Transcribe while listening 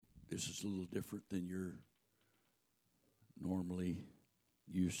This is a little different than you're normally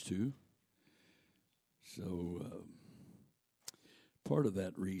used to. So part of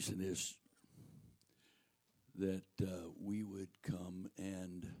that reason is that we would come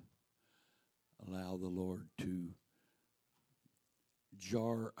and allow the Lord to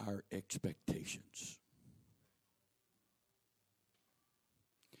jar our expectations.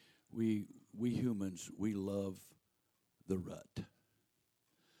 We humans, we love the rut.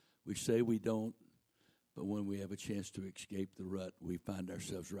 We say we don't, but when we have a chance to escape the rut, we find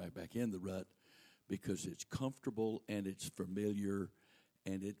ourselves right back in the rut because it's comfortable and it's familiar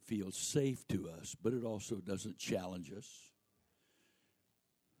and it feels safe to us, but it also doesn't challenge us.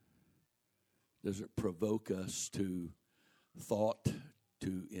 Doesn't provoke us to thought,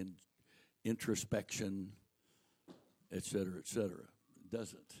 to introspection, et cetera, et cetera. It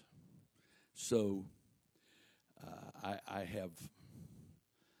doesn't. So I have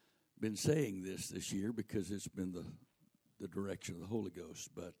been saying this year because it's been the direction of the Holy Ghost,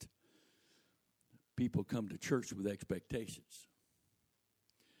 but people come to church with expectations.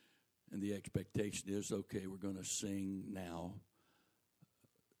 And the expectation is, okay, we're going to sing now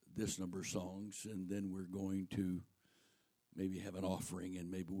this number of songs, and then we're going to maybe have an offering, and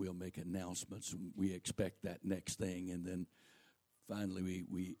maybe we'll make announcements, and we expect that next thing, and then finally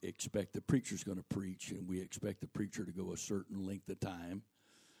we expect the preacher's going to preach, and we expect the preacher to go a certain length of time,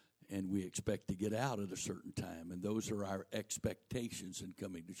 and we expect to get out at a certain time, and those are our expectations in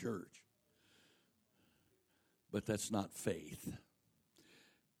coming to church. But that's not faith.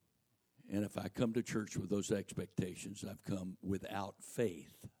 And if I come to church with those expectations, I've come without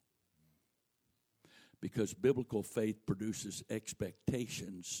faith. Because biblical faith produces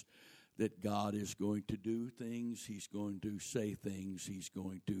expectations that God is going to do things, He's going to say things, He's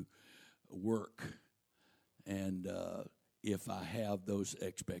going to work. And if I have those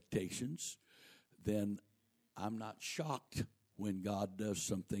expectations, then I'm not shocked when God does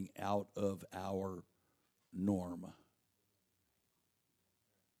something out of our norm.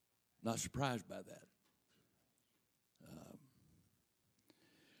 Not surprised by that.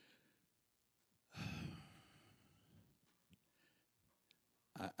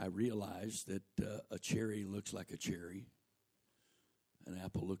 I realize that a cherry looks like a cherry. An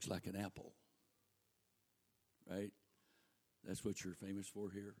apple looks like an apple. Right? That's what you're famous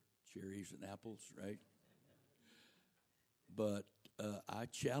for here, cherries and apples, right? But I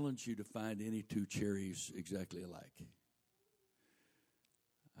challenge you to find any two cherries exactly alike.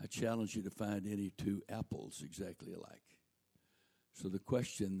 I challenge you to find any two apples exactly alike. So the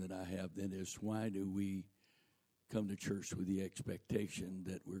question that I have then is, why do we come to church with the expectation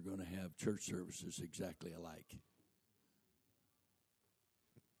that we're going to have church services exactly alike?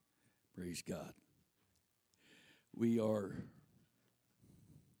 Praise God. We are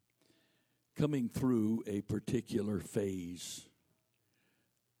coming through a particular phase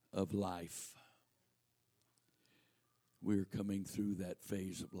of life. We're coming through that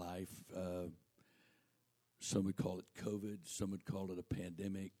phase of life. Some would call it COVID. Some would call it a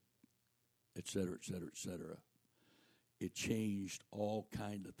pandemic, et cetera, et cetera, et cetera. It changed all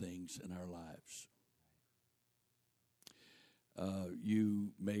kinds of things in our lives.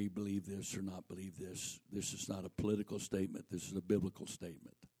 You may believe this or not believe this. This is not a political statement. This is a biblical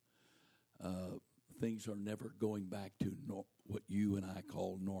statement. Things are never going back to what you and I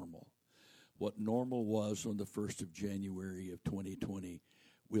call normal. What normal was on the 1st of January of 2020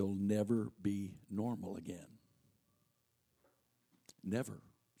 will never be normal again. Never.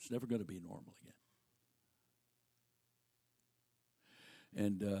 It's never going to be normal again.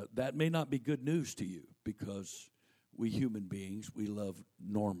 And that may not be good news to you because we human beings, we love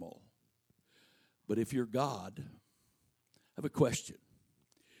normal. But if you're God, I have a question.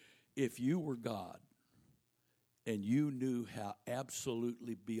 If you were God and you knew how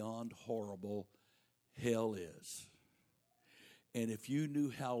absolutely beyond horrible hell is, and if you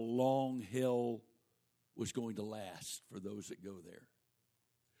knew how long hell was going to last for those that go there,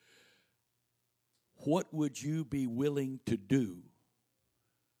 what would you be willing to do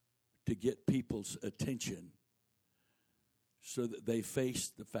to get people's attention so that they face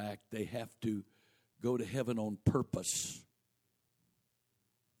the fact they have to go to heaven on purpose?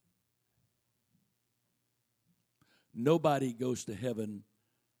 Nobody goes to heaven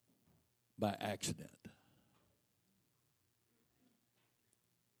by accident.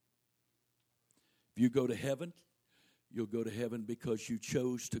 If you go to heaven, you'll go to heaven because you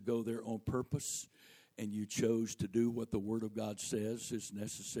chose to go there on purpose and you chose to do what the Word of God says is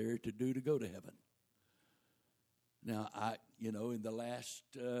necessary to do to go to heaven. Now, in the last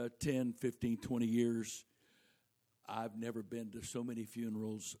 10, 15, 20 years, I've never been to so many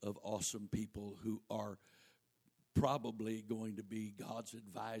funerals of awesome people who are probably going to be God's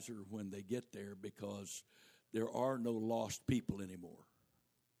advisor when they get there, because there are no lost people anymore.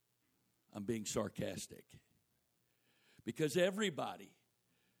 I'm being sarcastic. Because everybody,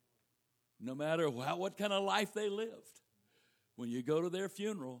 no matter what kind of life they lived, when you go to their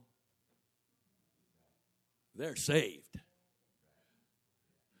funeral, they're saved.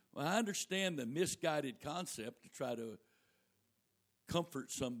 Well, I understand the misguided concept to try to comfort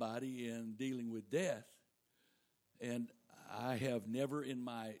somebody in dealing with death. And I have never in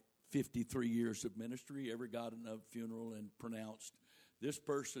my 53 years of ministry ever gotten a funeral and pronounced, this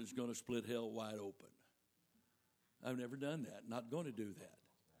person is going to split hell wide open. I've never done that. Not going to do that.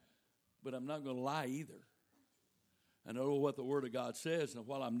 But I'm not going to lie either. I know what the Word of God says, and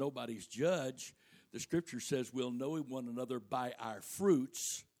while I'm nobody's judge, the Scripture says we'll know one another by our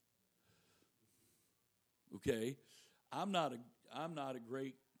fruits. Okay? I'm not a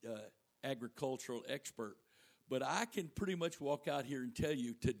great agricultural expert, but I can pretty much walk out here and tell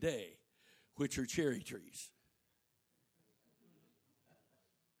you today which are cherry trees.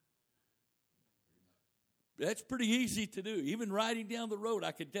 That's pretty easy to do. Even riding down the road,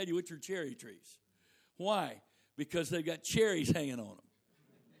 I can tell you which are cherry trees. Why? Because they've got cherries hanging on them.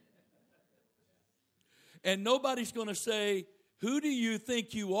 And nobody's going to say, who do you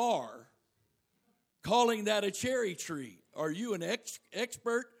think you are calling that a cherry tree? Are you an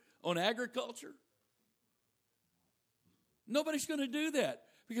expert on agriculture? Nobody's going to do that,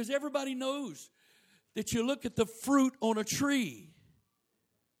 because everybody knows that you look at the fruit on a tree,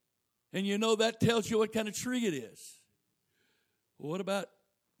 and you know that tells you what kind of tree it is. Well, what about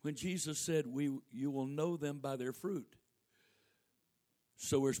when Jesus said, you will know them by their fruit?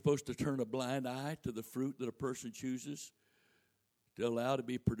 So we're supposed to turn a blind eye to the fruit that a person chooses to allow to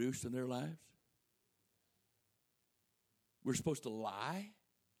be produced in their lives? We're supposed to lie?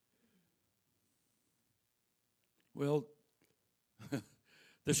 Well,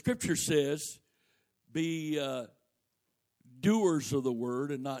 the Scripture says, be doers of the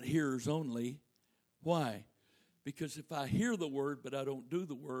word and not hearers only. Why? Because if I hear the word but I don't do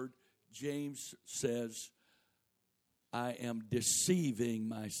the word, James says, I am deceiving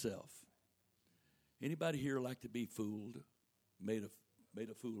myself. Anybody here like to be fooled, made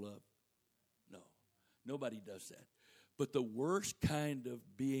a fool of? No, nobody does that. But the worst kind of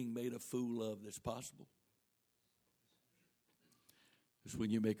being made a fool of that's possible is when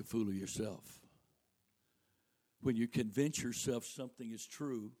you make a fool of yourself. When you convince yourself something is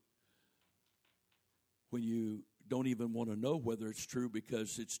true, when you don't even want to know whether it's true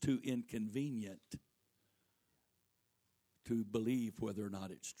because it's too inconvenient to believe whether or not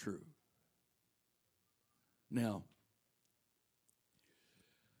it's true. Now,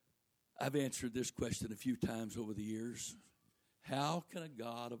 I've answered this question a few times over the years. How can a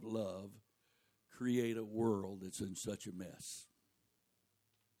God of love create a world that's in such a mess?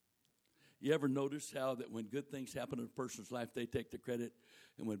 You ever notice how that when good things happen in a person's life, they take the credit,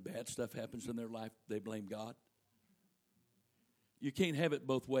 and when bad stuff happens in their life, they blame God? You can't have it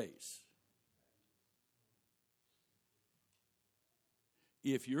both ways.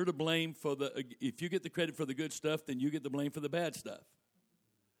 If you're to blame if you get the credit for the good stuff, then you get the blame for the bad stuff.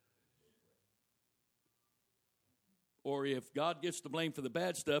 Or if God gets the blame for the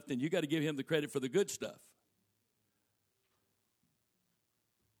bad stuff, then you got to give him the credit for the good stuff.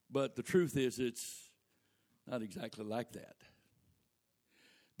 But the truth is, it's not exactly like that.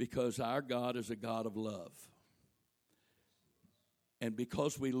 Because our God is a God of love. And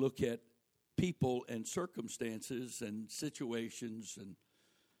because we look at people and circumstances and situations and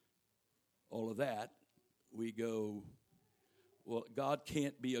all of that, we go, well, God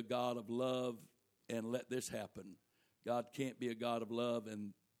can't be a God of love and let this happen. God can't be a God of love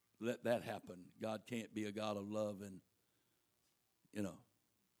and let that happen. God can't be a God of love and,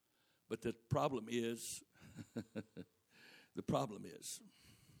 But the problem is,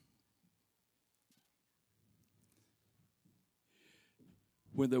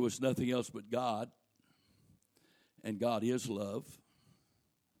 when there was nothing else but God, and God is love,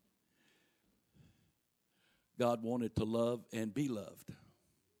 God wanted to love and be loved.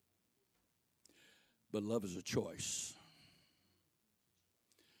 But love is a choice.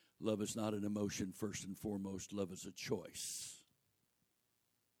 Love is not an emotion first and foremost. Love is a choice.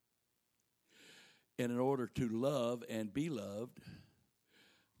 And in order to love and be loved,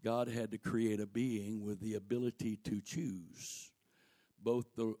 God had to create a being with the ability to choose.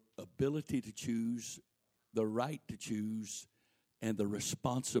 Both the ability to choose, the right to choose, and the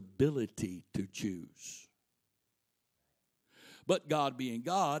responsibility to choose. But God being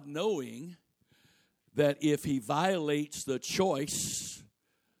God, knowing that if he violates the choice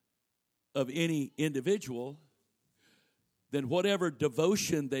of any individual, then whatever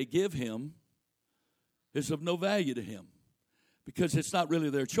devotion they give him is of no value to him, because it's not really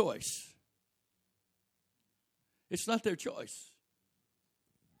their choice. It's not their choice.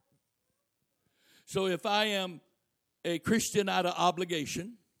 So if I am a Christian out of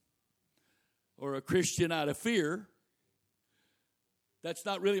obligation or a Christian out of fear, that's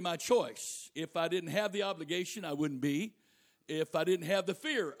not really my choice. If I didn't have the obligation, I wouldn't be. If I didn't have the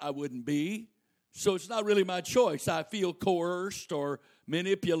fear, I wouldn't be. So it's not really my choice. I feel coerced or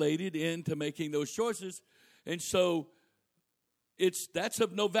manipulated into making those choices. And so that's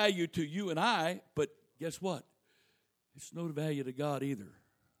of no value to you and I, but guess what? It's no value to God either.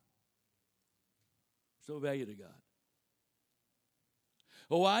 It's no value to God.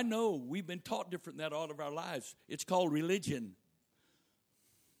 Oh, I know we've been taught different than that all of our lives. It's called religion.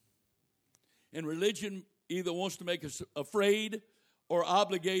 And religion either wants to make us afraid or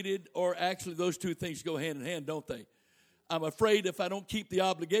obligated, or actually those two things go hand in hand, don't they? I'm afraid if I don't keep the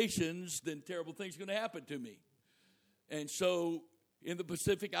obligations, then terrible things are going to happen to me. And so in the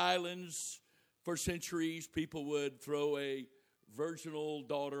Pacific Islands, for centuries, people would throw a virginal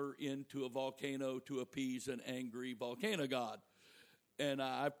daughter into a volcano to appease an angry volcano god. And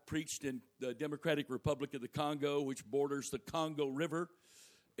I preached in the Democratic Republic of the Congo, which borders the Congo River.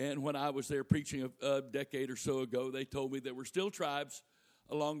 And when I was there preaching a decade or so ago, they told me there were still tribes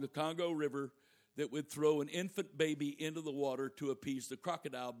along the Congo River that would throw an infant baby into the water to appease the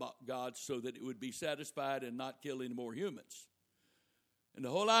crocodile gods so that it would be satisfied and not kill any more humans. And the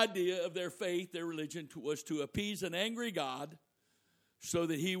whole idea of their faith, their religion, was to appease an angry God so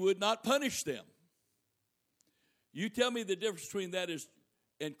that he would not punish them. You tell me the difference between that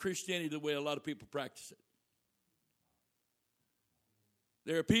and Christianity, the way a lot of people practice it.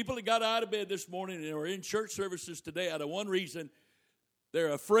 There are people that got out of bed this morning and are in church services today out of one reason.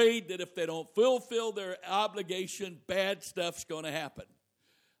 They're afraid that if they don't fulfill their obligation, bad stuff's going to happen.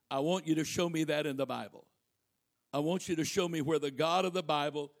 I want you to show me that in the Bible. I want you to show me where the God of the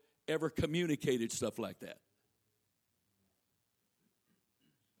Bible ever communicated stuff like that.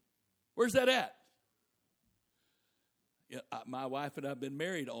 Where's that at? Yeah, my wife and I have been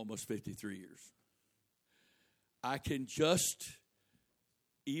married almost 53 years. I can just,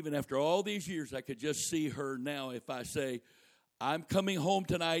 even after all these years, I could just see her now if I say, I'm coming home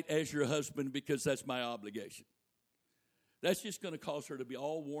tonight as your husband because that's my obligation. That's just going to cause her to be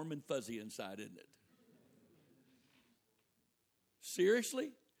all warm and fuzzy inside, isn't it?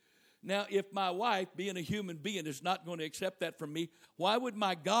 Seriously? Now, if my wife, being a human being, is not going to accept that from me, why would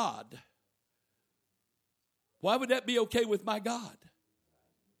my God, why would that be okay with my God?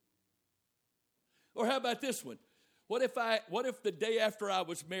 Or how about this one? What if the day after I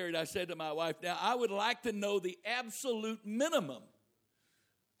was married, I said to my wife, now I would like to know the absolute minimum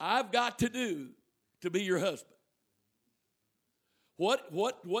I've got to do to be your husband.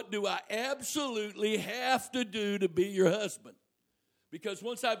 What do I absolutely have to do to be your husband? Because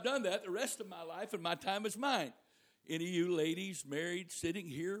once I've done that, the rest of my life and my time is mine. Any of you ladies married sitting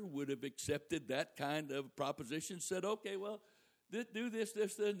here would have accepted that kind of proposition, said, okay, well, do this,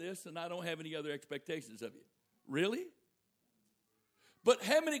 and this, and I don't have any other expectations of you. Really? But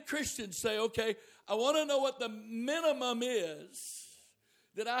how many Christians say, okay, I want to know what the minimum is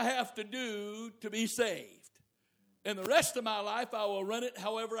that I have to do to be saved. And the rest of my life, I will run it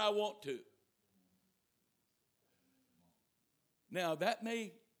however I want to. Now, that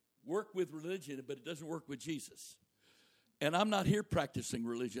may work with religion, but it doesn't work with Jesus. And I'm not here practicing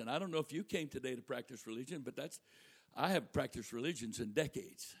religion. I don't know if you came today to practice religion, but I have practiced religions in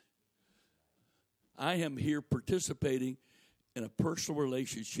decades. I am here participating in a personal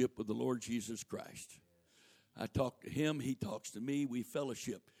relationship with the Lord Jesus Christ. I talk to him, he talks to me, we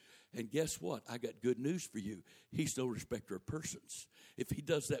fellowship. And guess what? I got good news for you. He's no respecter of persons. If he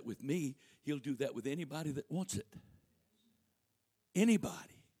does that with me, he'll do that with anybody that wants it.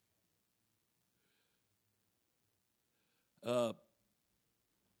 Anybody. You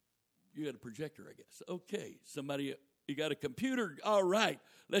got a projector, I guess. Okay, somebody, you got a computer? All right,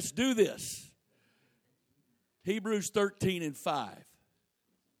 let's do this. Hebrews 13 and 5.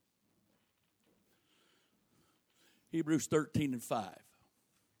 Hebrews 13 and 5.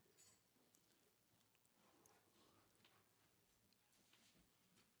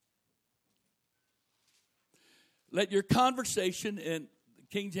 Let your conversation, and the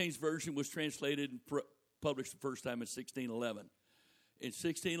King James Version was translated and published the first time in 1611. In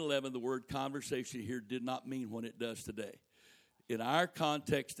 1611, the word conversation here did not mean what it does today. In our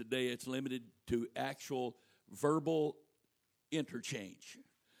context today, it's limited to actual verbal interchange.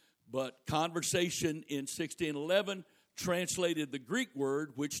 But conversation in 1611 translated the Greek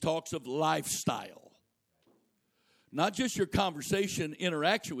word, which talks of lifestyle. Not just your conversation,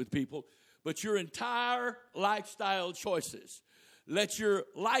 interaction with people, but your entire lifestyle choices. Let your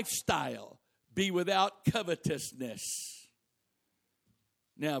lifestyle be without covetousness.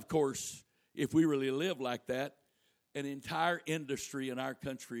 Now, of course, if we really live like that, an entire industry in our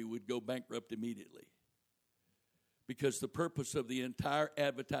country would go bankrupt immediately. Because the purpose of the entire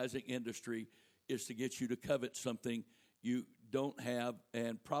advertising industry is to get you to covet something you don't have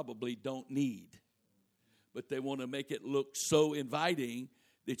and probably don't need. But they want to make it look so inviting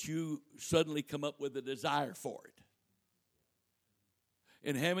that you suddenly come up with a desire for it.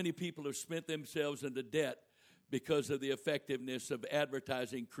 And how many people have spent themselves into debt because of the effectiveness of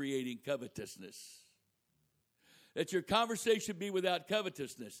advertising creating covetousness? That your conversation be without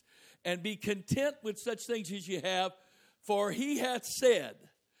covetousness, and be content with such things as you have, for he hath said.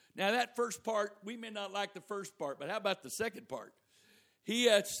 Now that first part, we may not like the first part, but how about the second part? He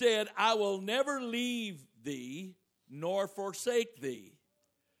hath said, I will never leave thee nor forsake thee.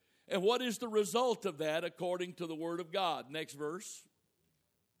 And what is the result of that according to the word of God? Next verse.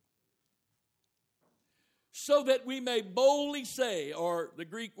 So that we may boldly say, or the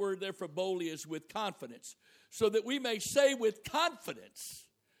Greek word there for boldly is with confidence. So that we may say with confidence,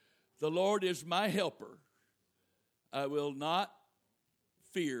 the Lord is my helper. I will not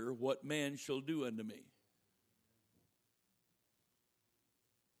fear what man shall do unto me.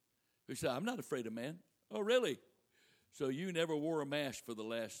 We say, I'm not afraid of man. Oh, really? So you never wore a mask for the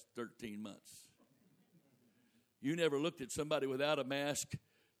last 13 months. You never looked at somebody without a mask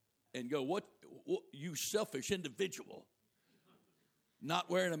and go, what you selfish individual, not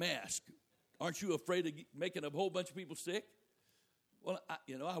wearing a mask. Aren't you afraid of making a whole bunch of people sick? Well,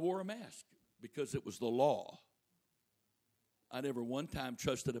 I wore a mask because it was the law. I never one time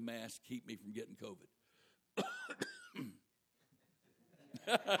trusted a mask to keep me from getting COVID.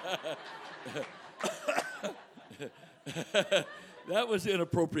 That was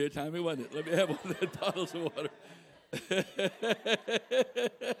inappropriate timing, wasn't it? Let me have one of the bottles of water.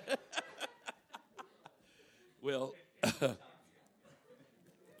 Well,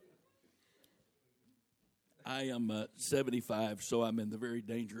 I am 75, so I'm in the very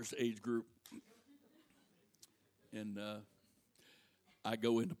dangerous age group. And I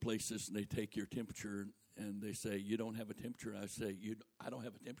go into places and they take your temperature and they say, you don't have a temperature. I say, I don't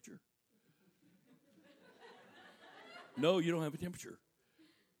have a temperature. No, you don't have a temperature.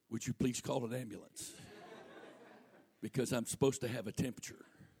 Would you please call an ambulance? Because I'm supposed to have a temperature.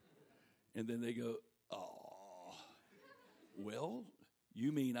 And then they go, oh, well,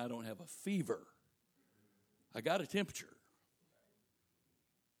 you mean I don't have a fever? I got a temperature.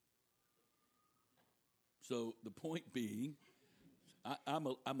 So the point being, I'm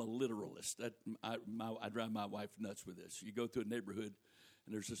a literalist. I drive my wife nuts with this. You go through a neighborhood,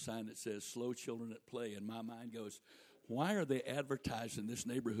 and there's a sign that says "slow children at play," and my mind goes, "Why are they advertising this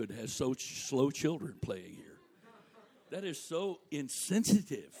neighborhood has so slow children playing here? That is so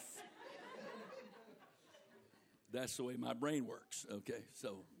insensitive." That's the way my brain works. Okay,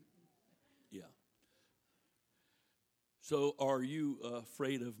 so yeah. So, are you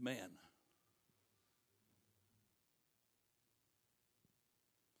afraid of man?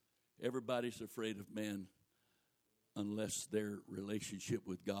 Everybody's afraid of man unless their relationship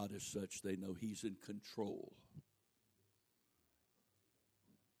with God is such they know he's in control.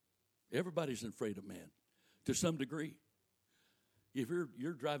 Everybody's afraid of man to some degree. If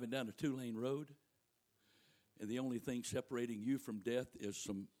you're driving down a 2-lane road and the only thing separating you from death is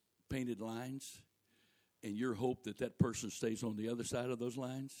some painted lines, and your hope that that person stays on the other side of those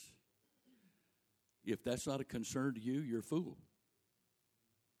lines, if that's not a concern to you, you're a fool.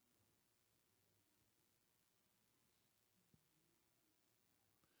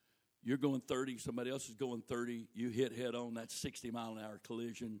 You're going 30, somebody else is going 30, you hit head on, that 60-mile-an-hour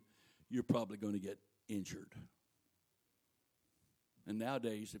collision, you're probably going to get injured. And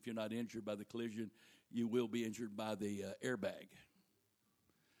nowadays, if you're not injured by the collision, you will be injured by the airbag.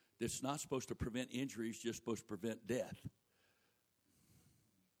 It's not supposed to prevent injuries, just supposed to prevent death.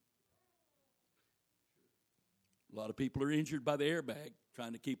 A lot of people are injured by the airbag,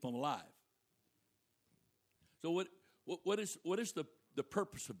 trying to keep them alive. So what is the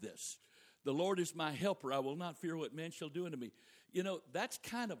purpose of this? The Lord is my helper. I will not fear what men shall do unto me. You know, that's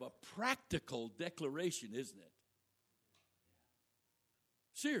kind of a practical declaration, isn't it?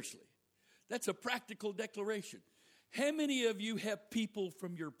 Seriously. That's a practical declaration. How many of you have people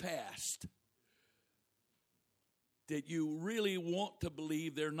from your past that you really want to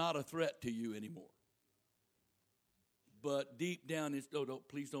believe they're not a threat to you anymore? but deep down,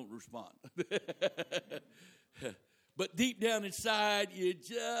 please don't respond. But deep down inside, you're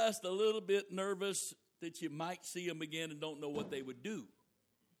just a little bit nervous that you might see them again and don't know what they would do.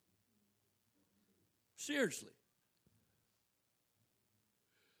 Seriously.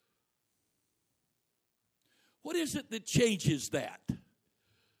 What is it that changes that?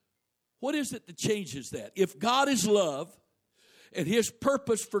 What is it that changes that? If God is love, and his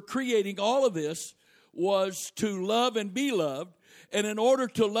purpose for creating all of this was to love and be loved, and in order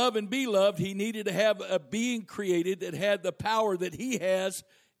to love and be loved, he needed to have a being created that had the power that he has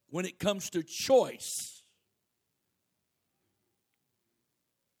when it comes to choice.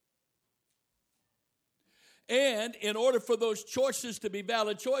 And in order for those choices to be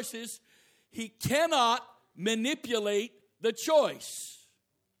valid choices, he cannot manipulate the choice.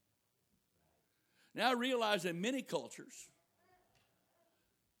 Now I realize in many cultures,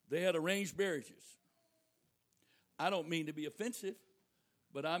 they had arranged marriages. I don't mean to be offensive,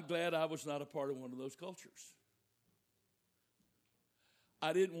 but I'm glad I was not a part of one of those cultures.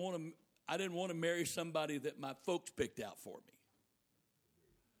 I didn't want to marry somebody that my folks picked out for me.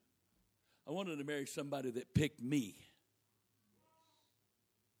 I wanted to marry somebody that picked me.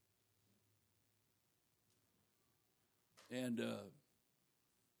 And,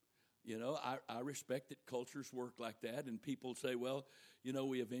 I respect that cultures work like that, and people say, well,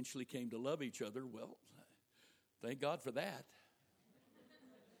 we eventually came to love each other. Well, thank God for that.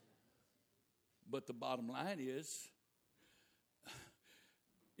 But the bottom line is,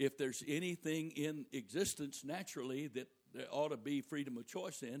 if there's anything in existence naturally that there ought to be freedom of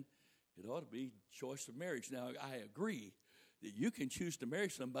choice in, it ought to be choice of marriage. Now, I agree that you can choose to marry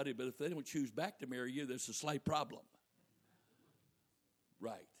somebody, but if they don't choose back to marry you, there's a slight problem.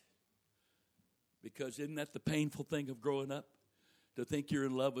 Right. Because isn't that the painful thing of growing up? To think you're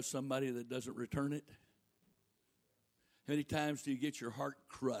in love with somebody that doesn't return it? How many times do you get your heart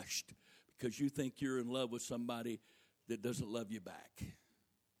crushed because you think you're in love with somebody that doesn't love you back?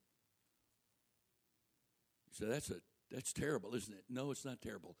 So that's terrible, isn't it? No, it's not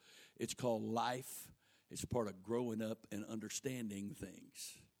terrible. It's called life. It's part of growing up and understanding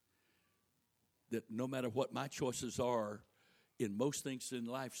things. That no matter what my choices are, in most things in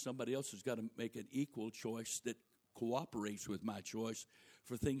life, somebody else has got to make an equal choice that cooperates with my choice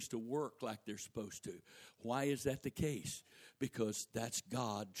for things to work like they're supposed to. Why is that the case? Because that's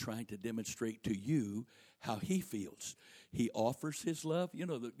God trying to demonstrate to you how he feels. He offers his love.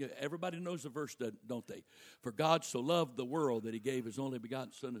 Everybody knows the verse, don't they? For God so loved the world that he gave his only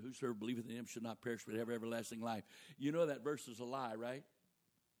begotten Son, that whosoever believeth in him should not perish but have everlasting life. You know that verse is a lie, right?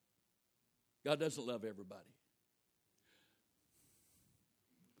 God doesn't love everybody.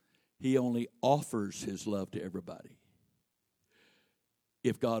 He only offers his love to everybody.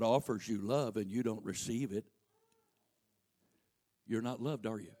 If God offers you love and you don't receive it, you're not loved,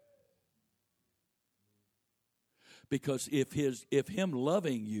 are you? Because if him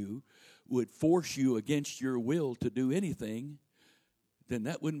loving you would force you against your will to do anything, then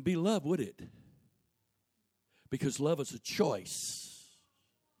that wouldn't be love, would it? Because love is a choice.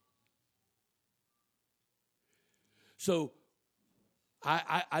 So,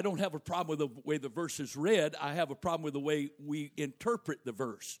 I don't have a problem with the way the verse is read. I have a problem with the way we interpret the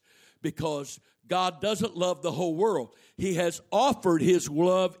verse. Because God doesn't love the whole world. He has offered his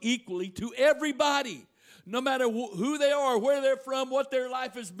love equally to everybody. No matter who they are, where they're from, what their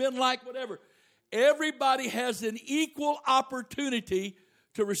life has been like, whatever. Everybody has an equal opportunity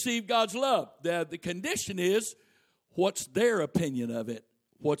to receive God's love. The condition is, what's their opinion of it?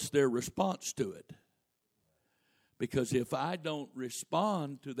 What's their response to it? Because if I don't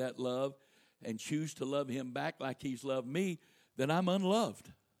respond to that love and choose to love him back like he's loved me, then I'm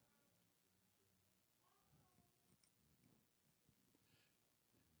unloved.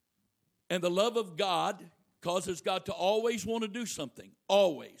 And the love of God causes God to always want to do something.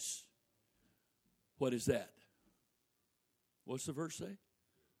 Always. What is that? What's the verse say?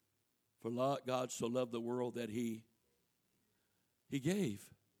 For God so loved the world that he gave.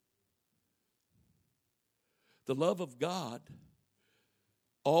 The love of God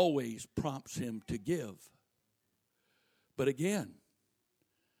always prompts him to give. But again,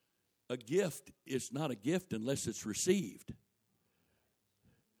 a gift is not a gift unless it's received.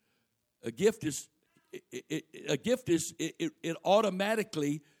 A gift is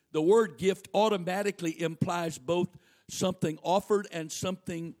automatically, the word gift automatically implies both something offered and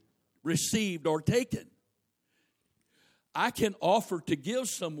something received or taken. I can offer to give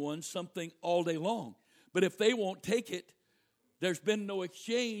someone something all day long. But if they won't take it, there's been no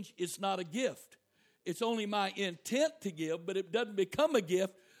exchange, it's not a gift. It's only my intent to give, but it doesn't become a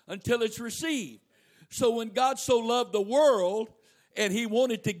gift until it's received. So when God so loved the world and he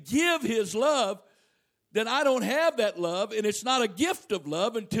wanted to give his love, then I don't have that love, and it's not a gift of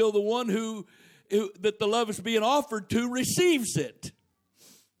love until the one who that the love is being offered to receives it.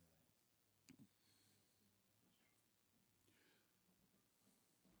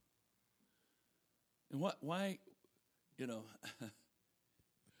 And why,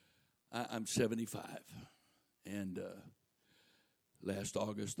 I'm 75, and last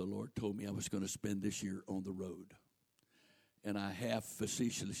August the Lord told me I was going to spend this year on the road. And I half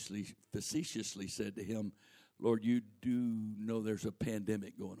facetiously said to him, Lord, you do know there's a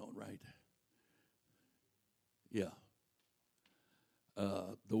pandemic going on, right? Yeah.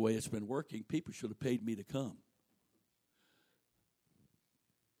 The way it's been working, people should have paid me to come.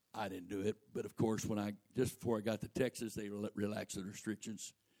 I didn't do it, but of course, just before I got to Texas, they relaxed the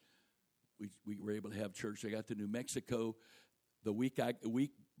restrictions. We were able to have church. I got to New Mexico. The weekend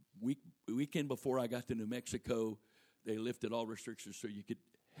before I got to New Mexico, they lifted all restrictions so you could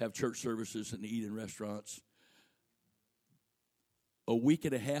have church services and eat in restaurants. A week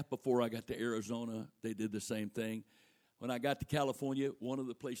and a half before I got to Arizona, they did the same thing. When I got to California, one of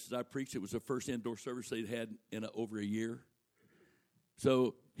the places I preached, it was the first indoor service they'd had in over a year.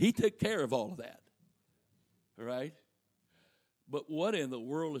 So he took care of all of that, all right? But what in the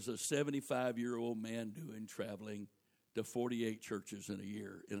world is a 75-year-old man doing traveling to 48 churches in a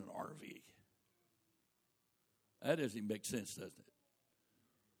year in an RV? That doesn't even make sense, doesn't it?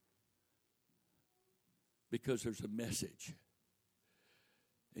 Because there's a message.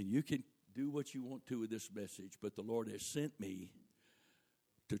 And you can do what you want to with this message, but the Lord has sent me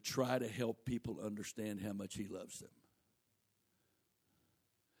to try to help people understand how much he loves them.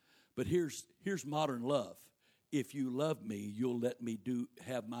 But here's modern love. If you love me, you'll let me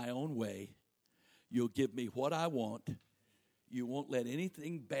have my own way. You'll give me what I want. You won't let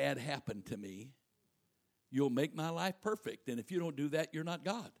anything bad happen to me. You'll make my life perfect. And if you don't do that, you're not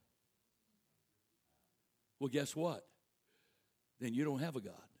God. Well, guess what? Then you don't have a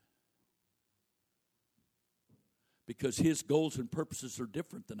God. Because his goals and purposes are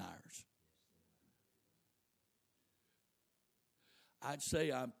different than ours. I'd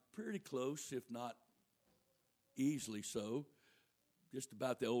say I'm pretty close, if not easily so, just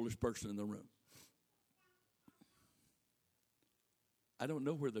about the oldest person in the room. I don't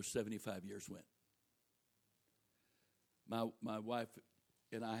know where those 75 years went. My wife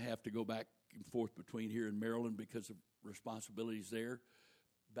and I have to go back and forth between here and Maryland because of responsibilities there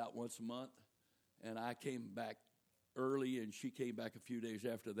about once a month. And I came back early, and she came back a few days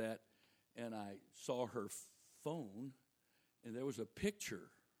after that, and I saw her phone, and there was a picture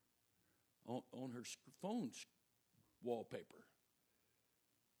on her phone's wallpaper.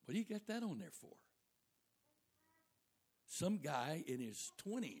 What do you get that on there for? Some guy in his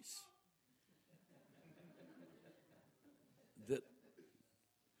 20s.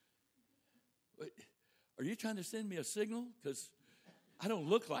 Are you trying to send me a signal? Because I don't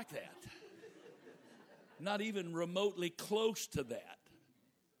look like that. Not even remotely close to that.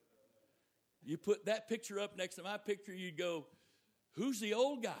 You put that picture up next to my picture, you'd go, who's the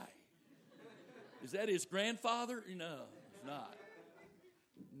old guy? Is that his grandfather? No, it's not.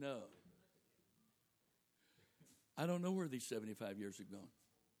 No. I don't know where these 75 years have gone.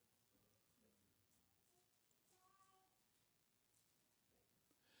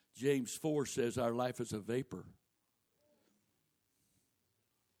 James 4 says our life is a vapor.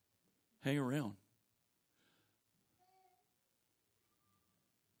 Hang around.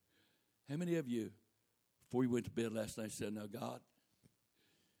 How many of you, before you went to bed last night, said, now, God,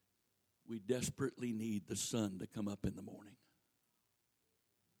 we desperately need the sun to come up in the morning.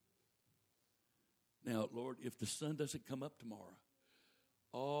 Now, Lord, if the sun doesn't come up tomorrow,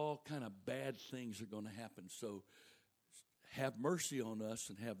 all kind of bad things are going to happen. So have mercy on us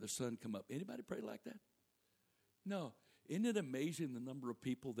and have the sun come up. Anybody pray like that? No. Isn't it amazing the number of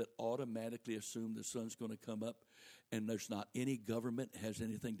people that automatically assume the sun's going to come up and there's not any government has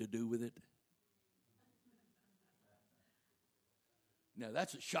anything to do with it? Now,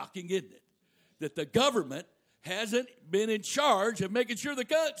 that's shocking, isn't it? That the government hasn't been in charge of making sure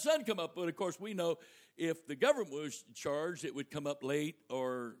the sun come up. But, of course, we know if the government was in charge, it would come up late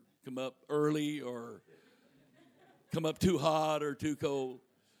or come up early or come up too hot or too cold.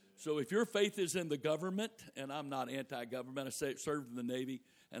 So if your faith is in the government, and I'm not anti-government, I served in the Navy,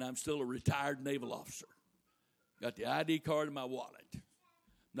 and I'm still a retired naval officer. Got the ID card in my wallet.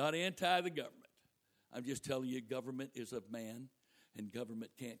 Not anti the government. I'm just telling you, government is of man, and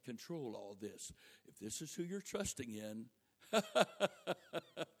government can't control all this. If this is who you're trusting in,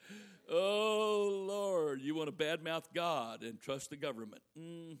 oh, Lord, you want to badmouth God and trust the government.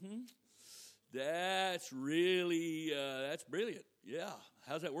 That's really, that's brilliant. Yeah.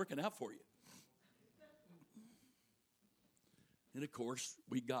 How's that working out for you? And, of course,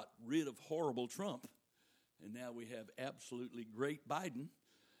 we got rid of horrible Trump, and now we have absolutely great Biden.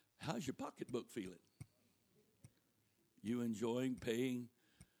 How's your pocketbook feeling? You enjoying paying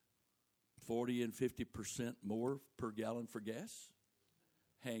 40 and 50% more per gallon for gas?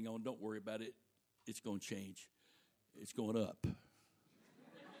 Hang on, don't worry about it. It's going to change. It's going up.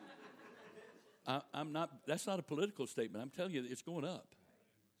 I'm not. That's not a political statement. I'm telling you, it's going up.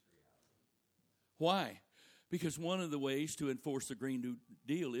 Why? Because one of the ways to enforce the Green New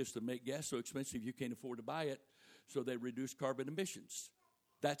Deal is to make gas so expensive you can't afford to buy it, so they reduce carbon emissions.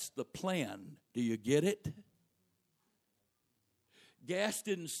 That's the plan. Do you get it? Gas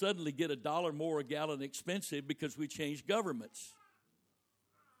didn't suddenly get $1 more a gallon expensive because we changed governments.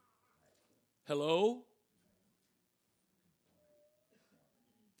 Hello?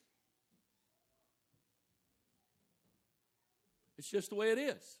 It's just the way it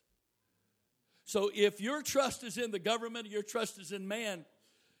is. So if your trust is in the government, your trust is in man,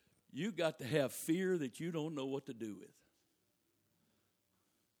 you got to have fear that you don't know what to do with.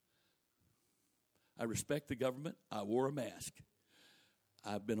 I respect the government. I wore a mask.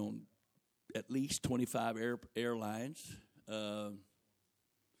 I've been on at least 25 airplanes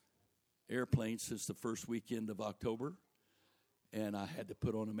since the first weekend of October, and I had to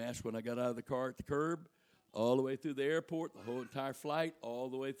put on a mask when I got out of the car at the curb, all the way through the airport, the whole entire flight, all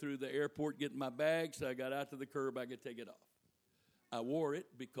the way through the airport, getting my bags. So I got out to the curb, I could take it off. I wore it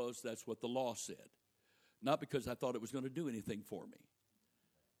because that's what the law said, not because I thought it was going to do anything for me.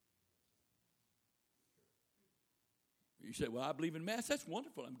 You say, well, I believe in masks. That's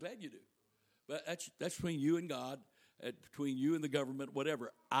wonderful. I'm glad you do. But that's between you and God, between you and the government,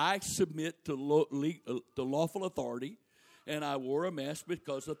 whatever. I submit to lawful authority, and I wore a mask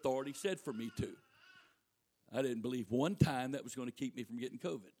because authority said for me to. I didn't believe one time that was going to keep me from getting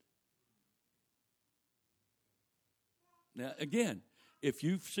COVID. Now, again, if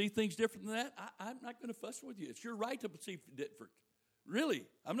you see things different than that, I'm not going to fuss with you. It's your right to see different. Really.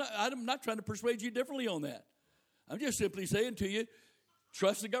 I'm not trying to persuade you differently on that. I'm just simply saying to you,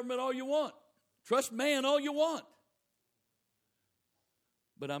 trust the government all you want. Trust man all you want.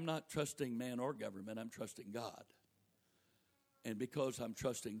 But I'm not trusting man or government. I'm trusting God. And because I'm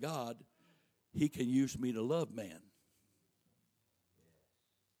trusting God, he can use me to love man.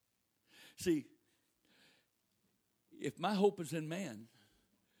 See, if my hope is in man,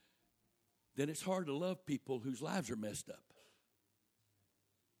 then it's hard to love people whose lives are messed up.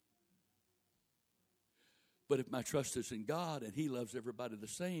 But if my trust is in God and he loves everybody the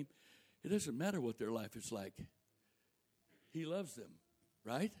same, it doesn't matter what their life is like. He loves them,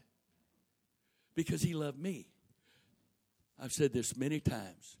 right? Because he loved me. I've said this many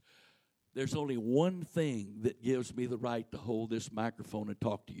times. There's only one thing that gives me the right to hold this microphone and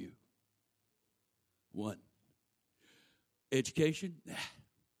talk to you. One. Education? Nah.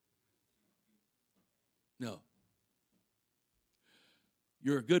 No.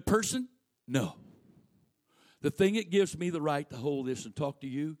 You're a good person? No. The thing that gives me the right to hold this and talk to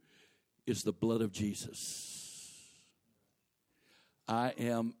you is the blood of Jesus. I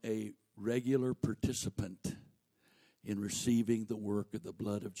am a regular participant in receiving the work of the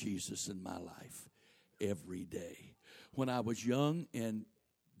blood of Jesus in my life every day. When I was young and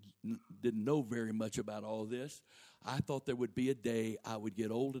didn't know very much about all this, I thought there would be a day I would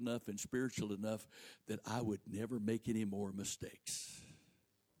get old enough and spiritual enough that I would never make any more mistakes.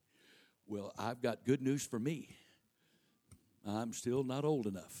 Well, I've got good news for me. I'm still not old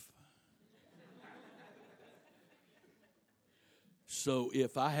enough. So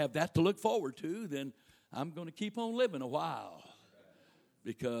if I have that to look forward to, then I'm going to keep on living a while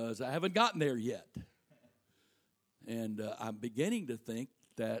because I haven't gotten there yet. And I'm beginning to think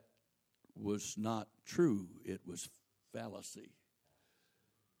that was not true. It was fallacy.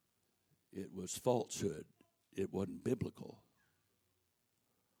 It was falsehood. It wasn't biblical.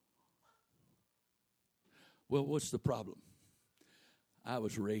 Well, what's the problem? I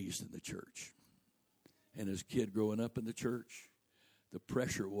was raised in the church. And as a kid growing up in the church, the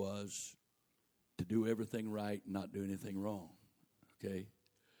pressure was to do everything right and not do anything wrong. Okay?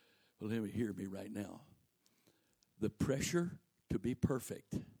 Well, hear me right now. The pressure to be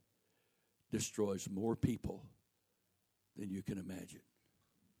perfect destroys more people than you can imagine.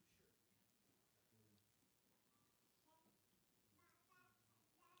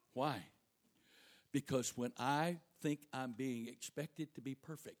 Why? Because when I think I'm being expected to be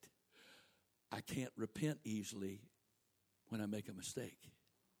perfect, I can't repent easily when I make a mistake.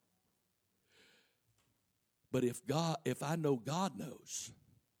 But if I know God knows,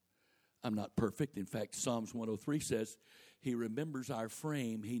 I'm not perfect. In fact, Psalms 103 says, He remembers our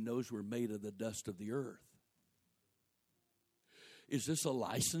frame. He knows we're made of the dust of the earth. Is this a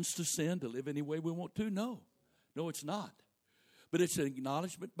license to sin, to live any way we want to? No. No, it's not. But it's an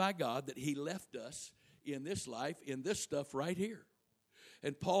acknowledgement by God that He left us in this life, in this stuff right here.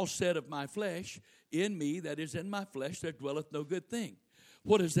 And Paul said of my flesh, in me, that is in my flesh, there dwelleth no good thing.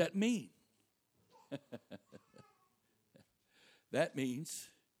 What does that mean? That means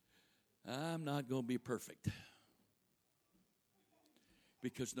I'm not going to be perfect.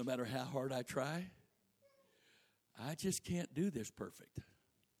 Because no matter how hard I try, I just can't do this perfect.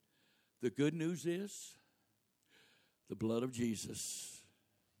 The good news is the blood of Jesus.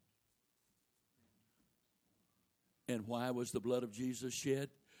 And why was the blood of Jesus shed?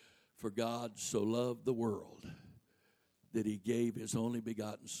 For God so loved the world that He gave His only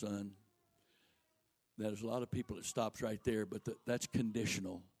begotten Son. There's a lot of people that stops right there, but that's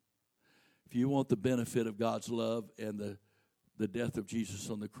conditional. If you want the benefit of God's love and the death of Jesus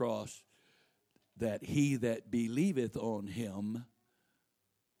on the cross, that he that believeth on Him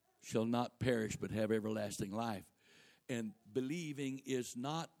shall not perish but have everlasting life. And believing is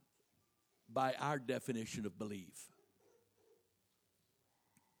not by our definition of believe.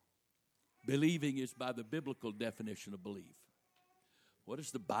 Believing is by the biblical definition of believe. What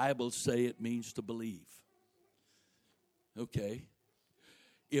does the Bible say it means to believe? Okay.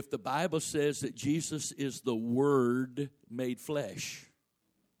 If the Bible says that Jesus is the Word made flesh,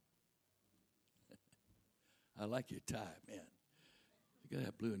 I like your tie, man. You got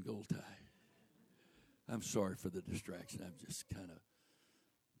that blue and gold tie. I'm sorry for the distraction. I'm just kind of,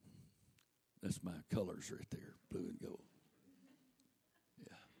 that's my colors right there, blue and gold.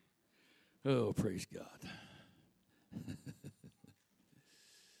 Yeah. Oh, praise God.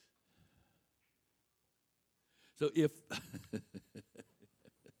 So if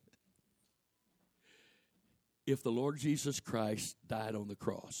the Lord Jesus Christ died on the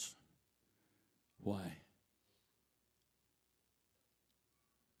cross, why?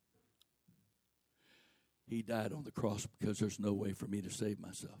 He died on the cross because there's no way for me to save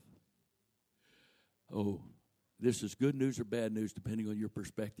myself. Oh, this is good news or bad news depending on your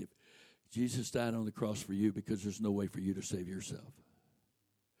perspective. Jesus died on the cross for you because there's no way for you to save yourself.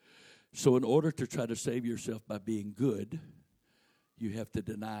 So in order to try to save yourself by being good, you have to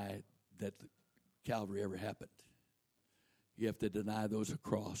deny that Calvary ever happened. You have to deny those a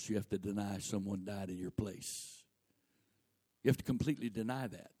cross. You have to deny someone died in your place. You have to completely deny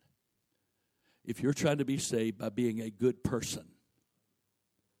that. If you're trying to be saved by being a good person,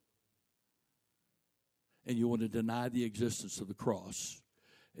 and you want to deny the existence of the cross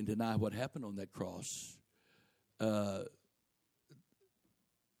and deny what happened on that cross,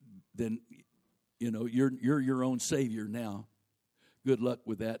 then, you know, you're your own Savior now. Good luck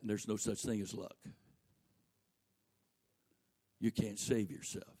with that, and there's no such thing as luck. You can't save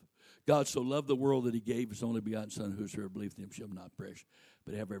yourself. God so loved the world that He gave His only begotten Son, whosoever believeth in Him shall not perish,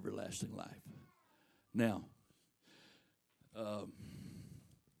 but have everlasting life. Now,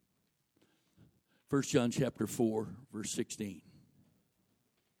 1 John chapter 4, verse 16.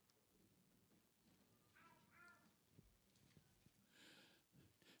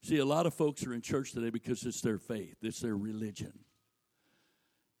 See, a lot of folks are in church today because it's their faith. It's their religion.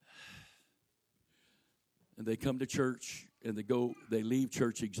 And they come to church and they leave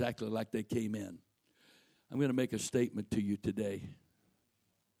church exactly like they came in. I'm going to make a statement to you today.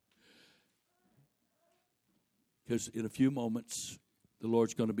 Because in a few moments, the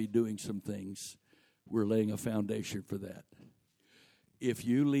Lord's going to be doing some things. We're laying a foundation for that. If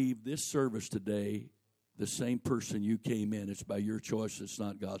you leave this service today the same person you came in, it's by your choice. It's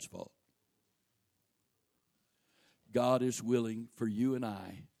not God's fault. God is willing for you and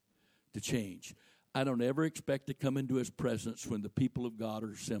I to change. I don't ever expect to come into His presence when the people of God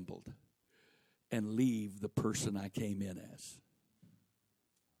are assembled and leave the person I came in as.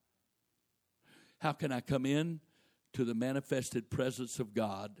 How can I come in to the manifested presence of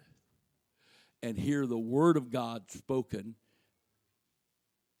God and hear the Word of God spoken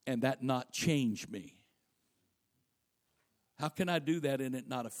and that not change me? How can I do that and it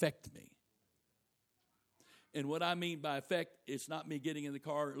not affect me? And what I mean by affect, it's not me getting in the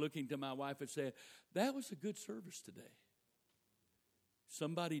car, looking to my wife and saying, that was a good service today.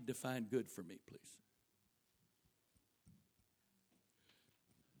 Somebody define good for me, please.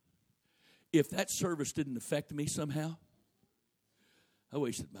 If that service didn't affect me somehow, I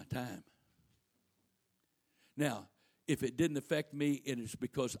wasted my time. Now, if it didn't affect me and it's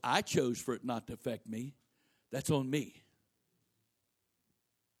because I chose for it not to affect me, that's on me.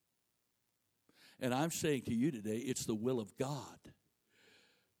 And I'm saying to you today, it's the will of God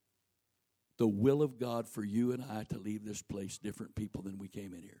the will of God for you and I to leave this place different people than we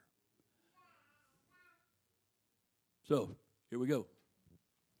came in here. So, here we go.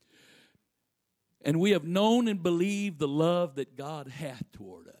 And we have known and believed the love that God hath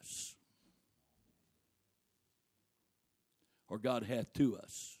toward us. Or God hath to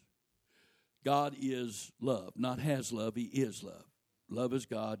us. God is love. Not has love, He is love. Love is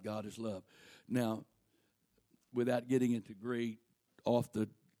God, God is love. Now, without getting into great off the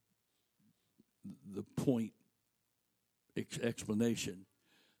point explanation,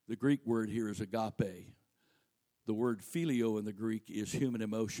 the Greek word here is agape. The word phileo in the Greek is human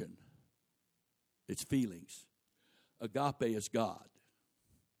emotion. It's feelings. Agape is God.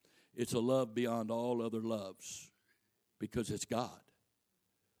 It's a love beyond all other loves because it's God.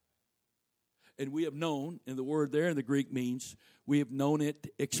 And we have known, and the word there in the Greek means we have known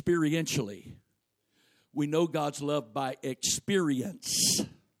it experientially. We know God's love by experience.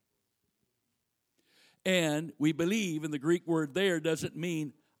 And we believe, and the Greek word there doesn't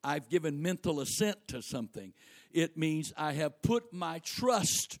mean I've given mental assent to something. It means I have put my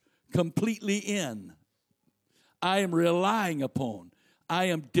trust completely in. I am relying upon. I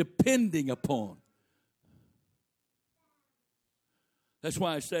am depending upon. That's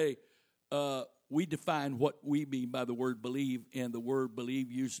why I say we define what we mean by the word believe, and the word believe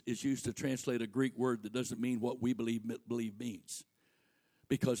is used to translate a Greek word that doesn't mean what we believe means.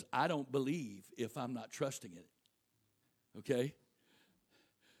 Because I don't believe if I'm not trusting in it. Okay?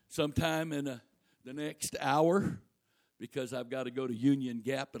 Sometime in the next hour, because I've got to go to Union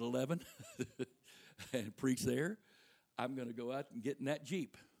Gap at 11 and preach there, I'm going to go out and get in that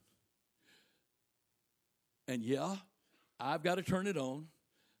Jeep. And yeah, I've got to turn it on.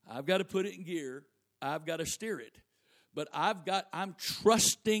 I've got to put it in gear. I've got to steer it. But I'm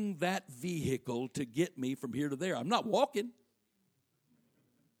trusting that vehicle to get me from here to there. I'm not walking.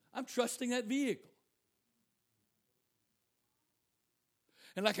 I'm trusting that vehicle.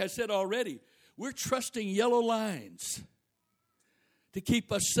 And like I said already, we're trusting yellow lines to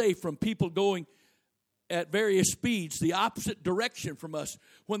keep us safe from people going at various speeds the opposite direction from us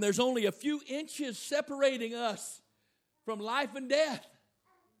when there's only a few inches separating us from life and death.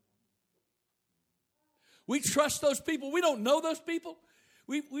 We trust those people. We don't know those people.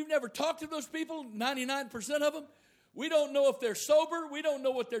 We've never talked to those people, 99% of them. We don't know if they're sober. We don't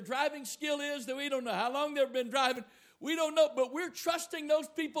know what their driving skill is. We don't know how long they've been driving. We don't know, but we're trusting those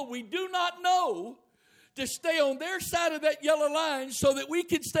people we do not know to stay on their side of that yellow line so that we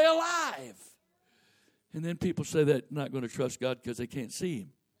can stay alive. And then people say they're not going to trust God because they can't see Him.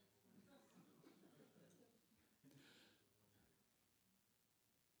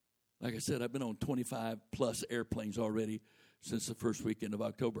 Like I said, I've been on 25 plus airplanes already since the first weekend of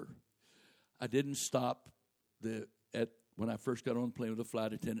October. I didn't stop when I first got on the plane with a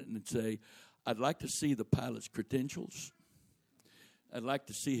flight attendant and say, I'd like to see the pilot's credentials. I'd like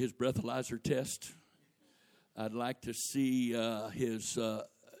to see his breathalyzer test. I'd like to see I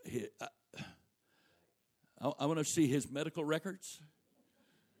want to see his medical records.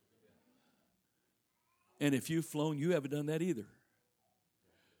 And if you've flown, you haven't done that either.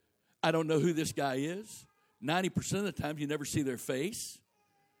 I don't know who this guy is. 90% of the time, you never see their face.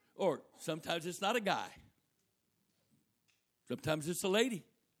 Or sometimes it's not a guy. Sometimes it's a lady.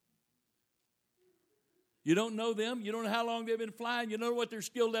 You don't know them. You don't know how long they've been flying. You don't know what their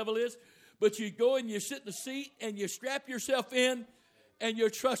skill level is. But you go and you sit in the seat and you strap yourself in and you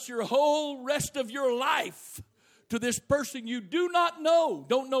trust your whole rest of your life to this person you do not know,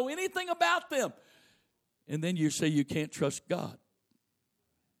 don't know anything about them. And then you say you can't trust God.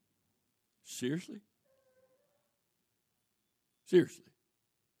 Seriously? Seriously.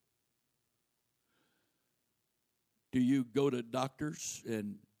 Do you go to doctors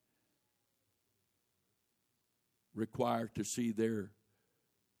and require to see their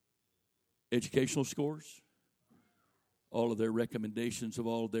educational scores, all of their recommendations of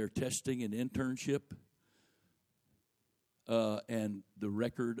all of their testing and internship, and the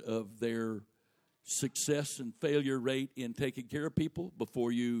record of their success and failure rate in taking care of people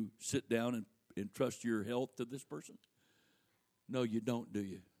before you sit down and trust your health to this person? No, you don't, do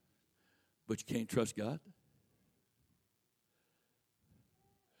you? But you can't trust God?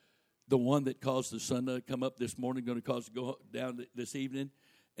 The one that caused the sun to come up this morning, going to cause it to go down this evening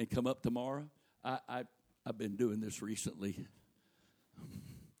and come up tomorrow. I've been doing this recently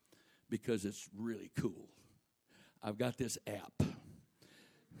because it's really cool. I've got this app.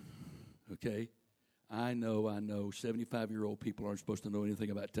 Okay? I know 75-year-old people aren't supposed to know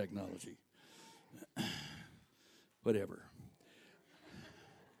anything about technology. Whatever.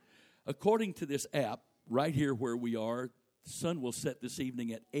 According to this app, right here where we are, the sun will set this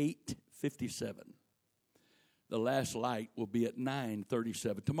evening at 8:57. The last light will be at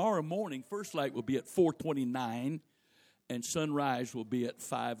 9:37. Tomorrow morning, first light will be at 4:29, and sunrise will be at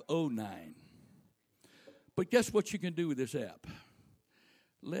 5:09. But guess what you can do with this app?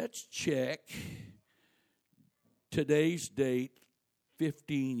 Let's check today's date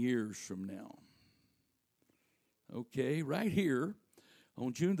 15 years from now. Okay, right here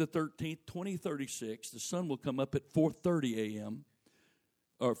on June the 13th, 2036, the sun will come up at 4:30 a.m.,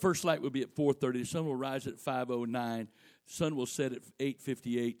 or first light will be at 4:30. The sun will rise at 5:09. The sun will set at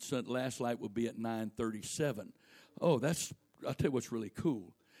 8:58. Last light will be at 9:37. Oh, I'll tell you what's really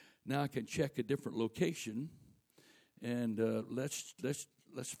cool. Now I can check a different location, and let's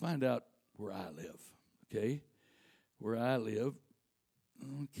find out where I live. Okay, where I live.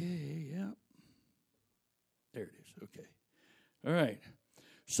 Okay, yeah. There it is. Okay, all right.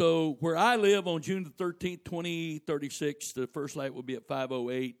 So where I live on June the 13th, 2036, the first light will be at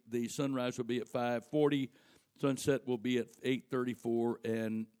 5:08. The sunrise will be at 5:40. Sunset will be at 8:34,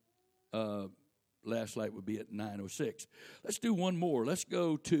 and last light will be at 9:06. Let's do one more. Let's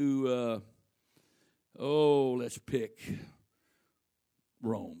go to, let's pick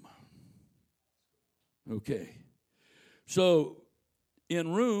Rome. Okay. So in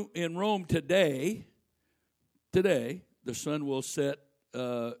Rome today, the sun will set.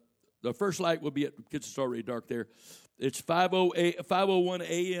 The first light will be at, it's already dark there. It's 5:01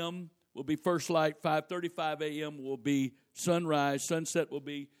 a.m. will be first light. 5:35 a.m. will be sunrise. Sunset will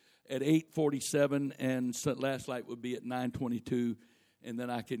be at 8:47, and last light will be at 9:22. And then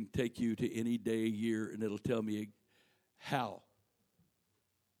I can take you to any day, year, and it'll tell me how.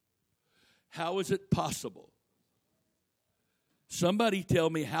 How is it possible? Somebody tell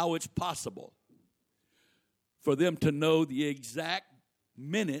me how it's possible for them to know the exact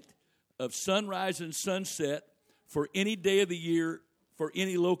minute of sunrise and sunset for any day of the year, for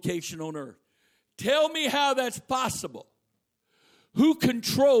any location on earth. Tell me how that's possible. Who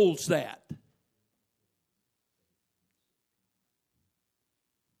controls that?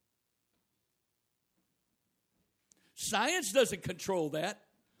 Science doesn't control that.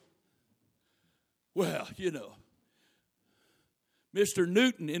 Well, Mr.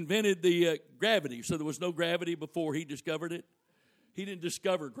 Newton invented the gravity, so there was no gravity before he discovered it. He didn't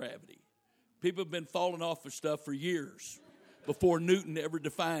discover gravity. People have been falling off of stuff for years before Newton ever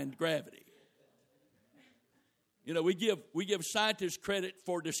defined gravity. We give scientists credit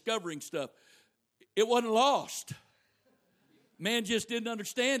for discovering stuff. It wasn't lost. Man just didn't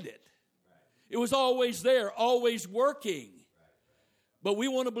understand it. It was always there, always working. But we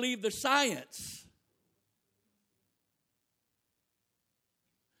want to believe the science.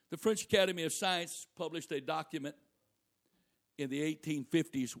 The French Academy of Science published a document in the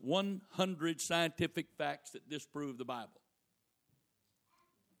 1850s, 100 scientific facts that disprove the Bible.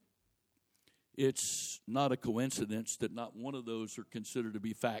 It's not a coincidence that not one of those are considered to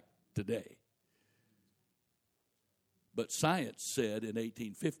be fact today. But science said in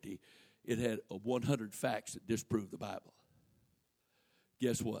 1850 it had 100 facts that disprove the Bible.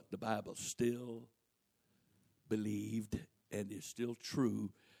 Guess what? The Bible still believed and is still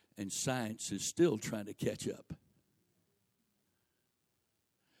true, and science is still trying to catch up.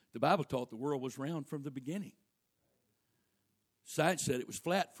 The Bible taught the world was round from the beginning. Science said it was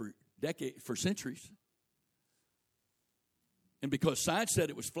flat for centuries. And because science said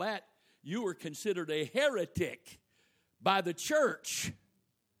it was flat, you were considered a heretic by the church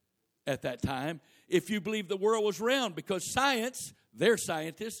at that time if you believed the world was round, because science, their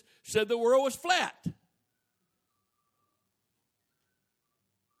scientists, said the world was flat.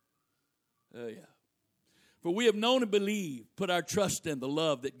 Oh, yeah. For we have known and believed, put our trust in the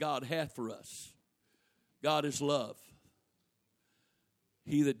love that God hath for us. God is love.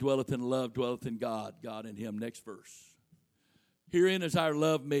 He that dwelleth in love dwelleth in God, God in him. Next verse. Herein is our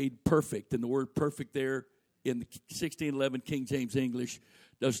love made perfect. And the word perfect there in the 1611 King James English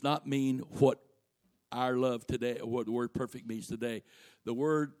does not mean what our love today, or what the word perfect means today. The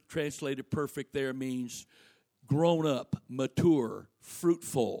word translated perfect there means grown up, mature,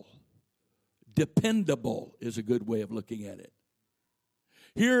 fruitful. Dependable is a good way of looking at it.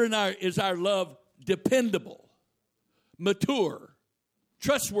 Here is our love dependable, mature,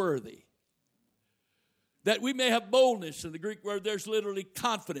 trustworthy. That we may have boldness. In the Greek word, there's literally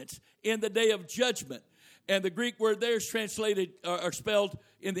confidence in the day of judgment. And the Greek word there is translated or spelled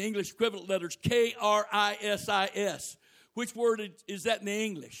in the English equivalent letters Krisis. Which word is that in the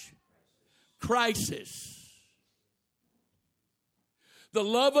English? Crisis. The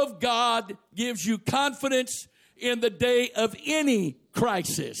love of God gives you confidence in the day of any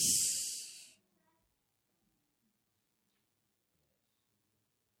crisis.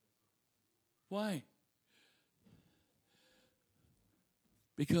 Why?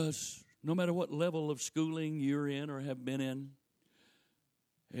 Because no matter what level of schooling you're in or have been in,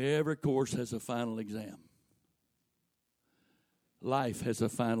 every course has a final exam. Life has a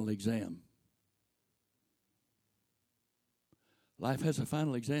final exam. Life has a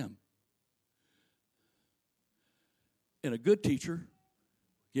final exam. And a good teacher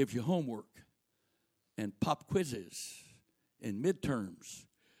gives you homework and pop quizzes and midterms.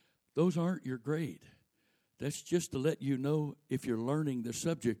 Those aren't your grade. That's just to let you know if you're learning the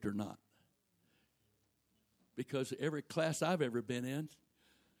subject or not. Because every class I've ever been in,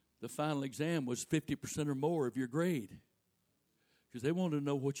 the final exam was 50% or more of your grade. Because they wanted to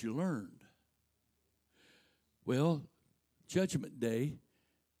know what you learned. Well, Judgment Day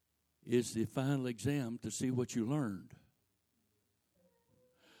is the final exam to see what you learned.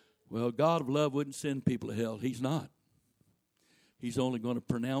 Well, God of love wouldn't send people to hell. He's not. He's only going to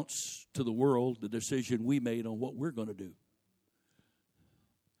pronounce to the world the decision we made on what we're going to do.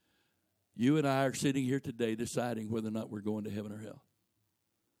 You and I are sitting here today deciding whether or not we're going to heaven or hell.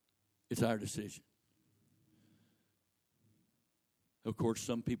 It's our decision. Of course,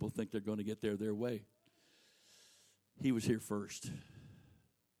 some people think they're going to get there their way. He was here first.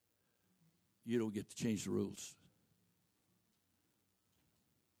 You don't get to change the rules.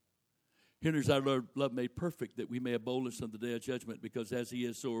 Here's our love made perfect, that we may have boldness on the day of judgment, because as he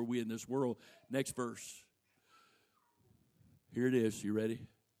is, so are we in this world. Next verse. Here it is. You ready?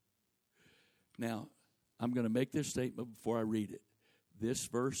 Now, I'm going to make this statement before I read it. This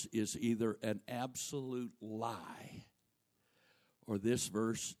verse is either an absolute lie, or this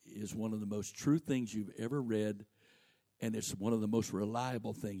verse is one of the most true things you've ever read, and it's one of the most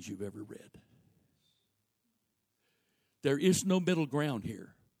reliable things you've ever read. There is no middle ground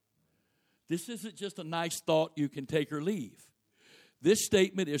here. This isn't just a nice thought you can take or leave. This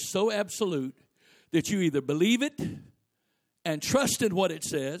statement is so absolute that you either believe it and trust in what it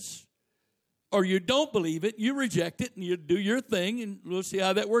says, or you don't believe it, you reject it, and you do your thing, and we'll see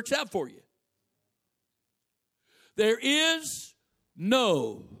how that works out for you. There is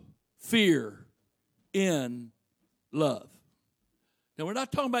no fear in love. Now, we're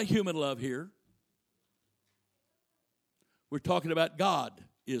not talking about human love here. We're talking about God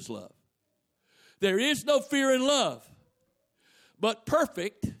is love. There is no fear in love, but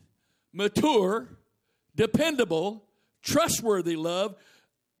perfect, mature, dependable, trustworthy love,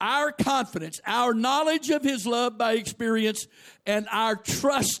 our confidence, our knowledge of his love by experience, and our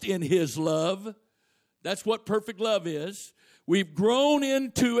trust in his love. That's what perfect love is. We've grown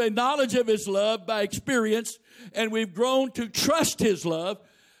into a knowledge of his love by experience, and we've grown to trust his love.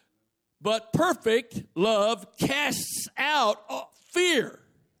 But perfect love casts out fear,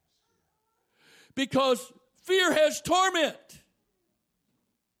 because fear has torment.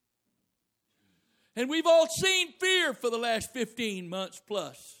 And we've all seen fear for the last 15 months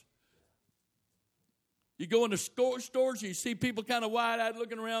plus. You go into stores, you see people kind of wide-eyed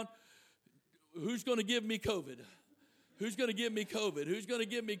looking around. Who's going to give me COVID? Who's going to give me COVID? Who's going to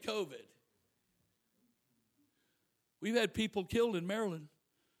give me COVID? We've had people killed in Maryland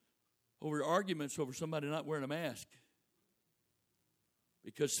over arguments over somebody not wearing a mask,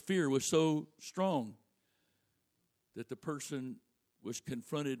 because fear was so strong that the person was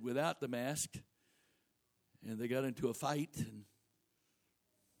confronted without the mask, and they got into a fight. And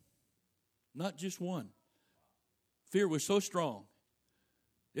not just one. Fear was so strong.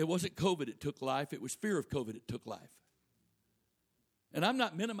 It wasn't COVID that took life. It was fear of COVID that took life. And I'm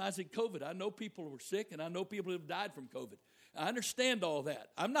not minimizing COVID. I know people were sick, and I know people have died from COVID. I understand all that.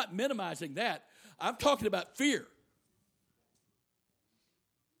 I'm not minimizing that. I'm talking about fear.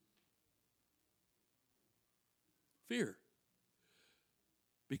 Fear.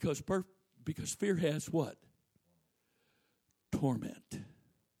 Because fear has what? Torment.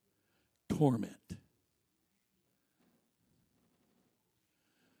 Torment.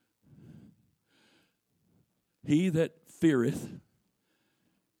 He that feareth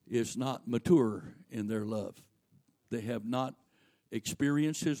is not mature in their love. They have not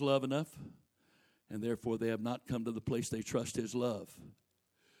experienced his love enough, and therefore they have not come to the place they trust his love.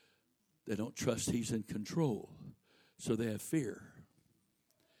 They don't trust he's in control, so they have fear.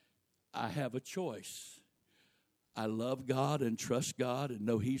 I have a choice. I love God and trust God and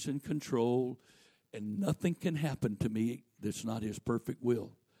know he's in control, and nothing can happen to me that's not his perfect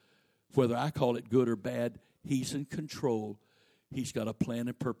will. Whether I call it good or bad, he's in control. He's got a plan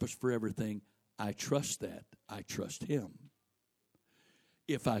and purpose for everything. I trust that. I trust him.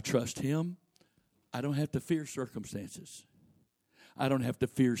 If I trust him, I don't have to fear circumstances. I don't have to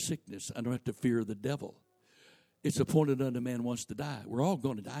fear sickness. I don't have to fear the devil. It's appointed unto man once to die. We're all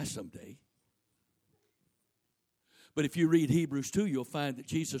going to die someday. But if you read Hebrews 2, you'll find that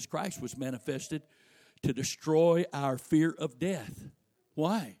Jesus Christ was manifested to destroy our fear of death.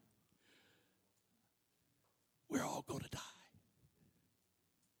 Why? We're all going to die.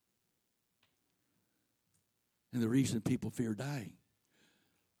 And the reason people fear dying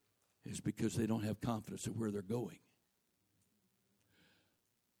is because they don't have confidence of where they're going.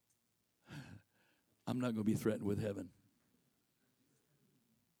 I'm not going to be threatened with heaven.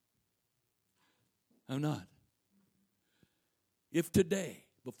 I'm not. If today,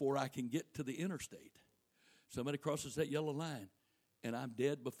 before I can get to the interstate, somebody crosses that yellow line and I'm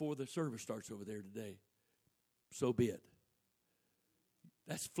dead before the service starts over there today, so be it.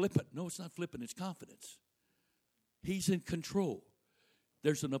 That's flippant. No, it's not flippant. It's confidence. He's in control.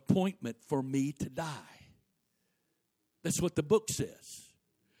 There's an appointment for me to die. That's what the book says.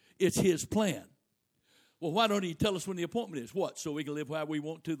 It's his plan. Well, why don't he tell us when the appointment is? What? So we can live how we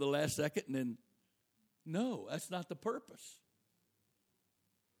want to the last second and then? No, that's not the purpose.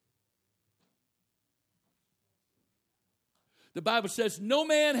 The Bible says no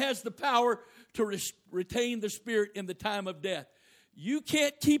man has the power to retain the spirit in the time of death. You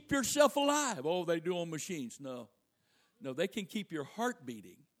can't keep yourself alive. Oh, they do on machines. No, they can keep your heart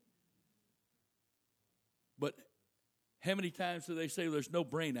beating. But how many times do they say there's no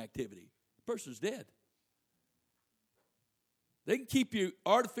brain activity? The person's dead. They can keep you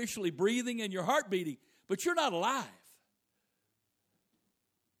artificially breathing and your heart beating, but you're not alive.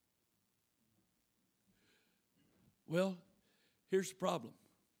 Well, here's the problem.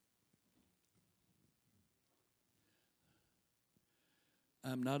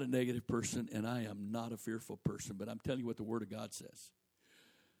 I'm not a negative person, and I am not a fearful person, but I'm telling you what the Word of God says.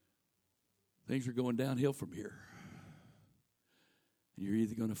 Things are going downhill from here. And you're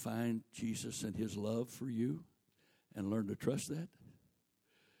either going to find Jesus and his love for you and learn to trust that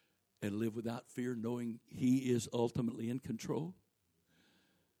and live without fear, knowing he is ultimately in control,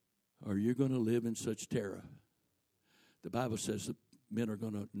 or you're going to live in such terror. The Bible says that men are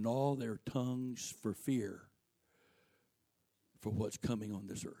going to gnaw their tongues for fear for what's coming on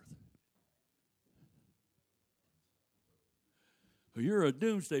this earth. Well, you're a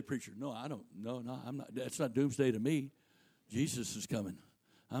doomsday preacher. No, I don't. No, I'm not. That's not doomsday to me. Jesus is coming.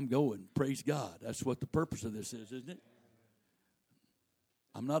 I'm going. Praise God. That's what the purpose of this is, isn't it?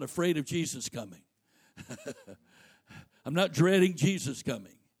 I'm not afraid of Jesus coming. I'm not dreading Jesus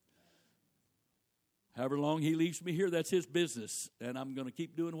coming. However long he leaves me here, that's his business. And I'm going to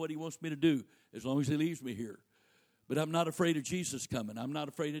keep doing what he wants me to do as long as he leaves me here. But I'm not afraid of Jesus coming. I'm not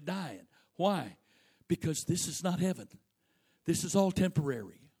afraid of dying. Why? Because this is not heaven. This is all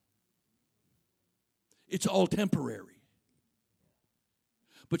temporary. It's all temporary.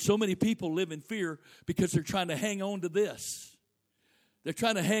 But so many people live in fear because they're trying to hang on to this. They're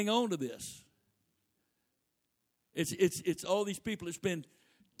trying to hang on to this. It's all these people that spend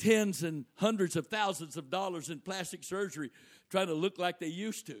tens and hundreds of thousands of dollars in plastic surgery trying to look like they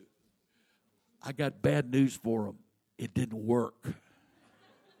used to. I got bad news for them. It didn't work.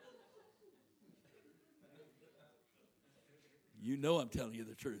 You know I'm telling you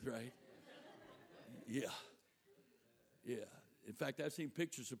the truth, right? Yeah. In fact, I've seen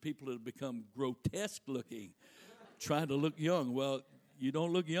pictures of people that have become grotesque looking, trying to look young. Well, you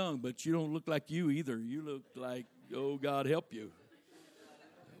don't look young, but you don't look like you either. You look like, oh, God help you.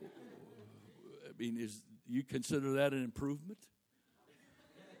 I mean, you consider that an improvement?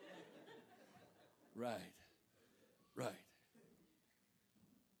 Right.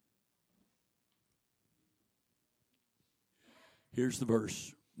 Here's the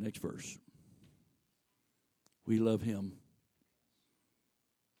verse, next verse. We love him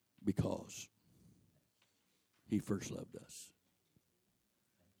because he first loved us.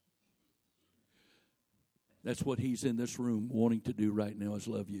 That's what he's in this room wanting to do right now, is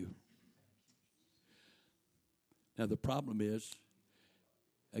love you. Now the problem is,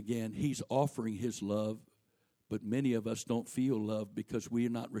 again, he's offering his love, but many of us don't feel love because we are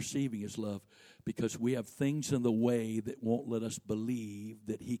not receiving his love, because we have things in the way that won't let us believe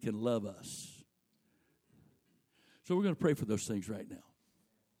that he can love us. So we're going to pray for those things right now.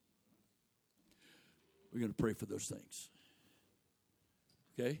 We're going to pray for those things.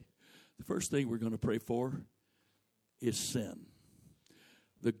 Okay? The first thing we're going to pray for is sin.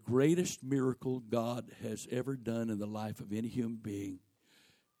 The greatest miracle God has ever done in the life of any human being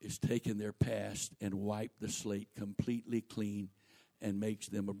is taken their past and wipe the slate completely clean and makes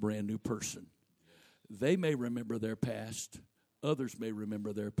them a brand new person. They may remember their past. Others may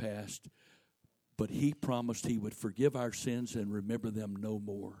remember their past. But he promised he would forgive our sins and remember them no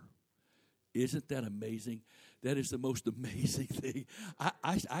more. Isn't that amazing? That is the most amazing thing.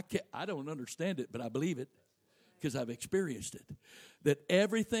 I don't understand it, but I believe it. because I've experienced it, that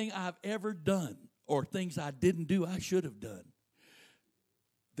everything I've ever done or things I didn't do I should have done,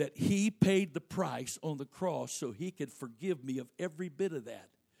 that he paid the price on the cross so he could forgive me of every bit of that.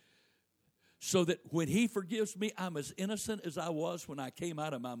 So that when he forgives me, I'm as innocent as I was when I came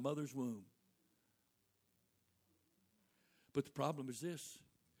out of my mother's womb. But the problem is this.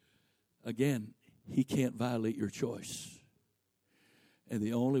 Again, he can't violate your choice. And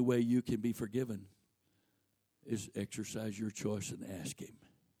the only way you can be forgiven is exercise your choice and ask him.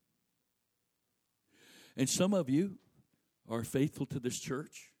 And some of you are faithful to this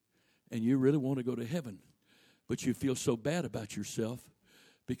church, and you really want to go to heaven, but you feel so bad about yourself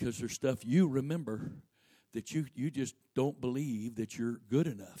because there's stuff you remember that you just don't believe that you're good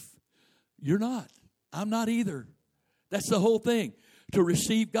enough. You're not. I'm not either. That's the whole thing. To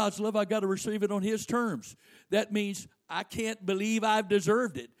receive God's love, I got to receive it on his terms. That means I can't believe I've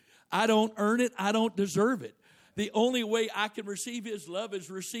deserved it. I don't earn it. I don't deserve it. The only way I can receive his love is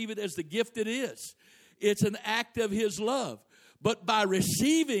receive it as the gift it is. It's an act of his love. But by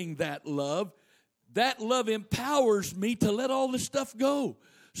receiving that love empowers me to let all this stuff go.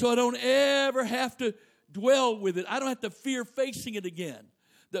 So I don't ever have to dwell with it. I don't have to fear facing it again.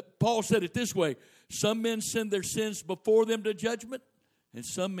 That Paul said it this way: some men send their sins before them to judgment, and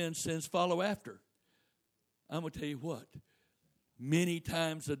some men's sins follow after. I'm going to tell you what, many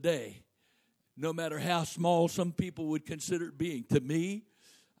times a day, no matter how small some people would consider it being, to me,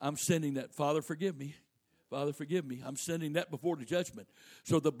 I'm sending that, Father, forgive me. Father, forgive me. I'm sending that before the judgment.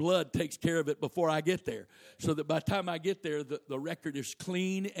 So the blood takes care of it before I get there. So that by the time I get there, the record is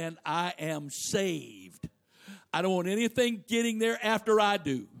clean and I am saved. I don't want anything getting there after I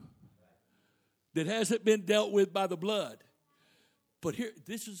do that hasn't been dealt with by the blood. But here,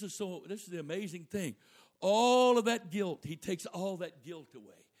 this is the amazing thing. All of that guilt, he takes all that guilt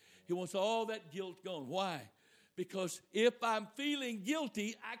away. He wants all that guilt gone. Why? Because if I'm feeling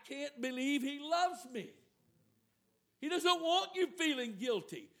guilty, I can't believe he loves me. He doesn't want you feeling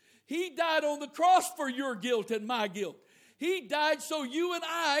guilty. He died on the cross for your guilt and my guilt. He died so you and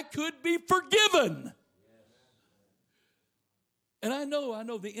I could be forgiven. And I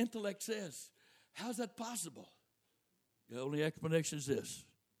know the intellect says, how's that possible? The only explanation is this: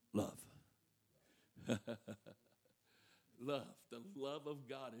 love. Love. The love of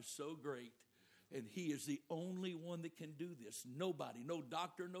God is so great. And he is the only one that can do this. Nobody, no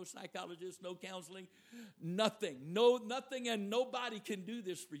doctor, no psychologist, no counseling, nothing. Nothing and nobody can do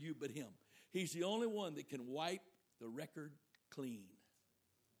this for you but him. He's the only one that can wipe the record clean.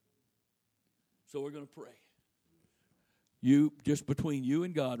 So we're going to pray. You, just between you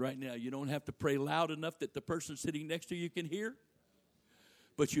and God right now, you don't have to pray loud enough that the person sitting next to you can hear,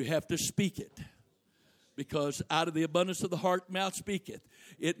 but you have to speak it. Because out of the abundance of the heart, mouth speaketh.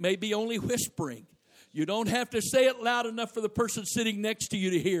 It may be only whispering. You don't have to say it loud enough for the person sitting next to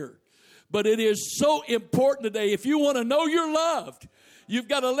you to hear. But it is so important today. If you want to know you're loved, you've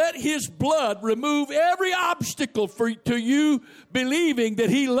got to let his blood remove every obstacle to you believing that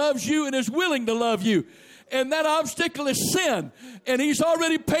he loves you and is willing to love you. And that obstacle is sin. And he's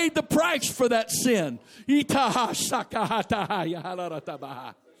already paid the price for that sin.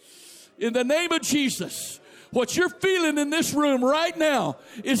 In the name of Jesus, what you're feeling in this room right now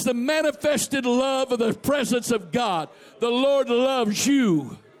is the manifested love of the presence of God. The Lord loves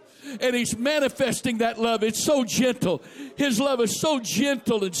you, and he's manifesting that love. It's so gentle. His love is so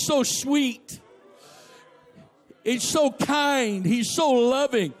gentle and so sweet. It's so kind. He's so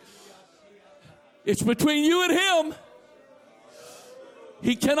loving. It's between you and him.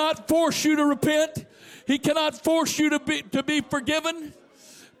 He cannot force you to repent. He cannot force you to be forgiven.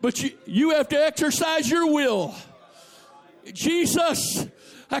 But you have to exercise your will. Jesus,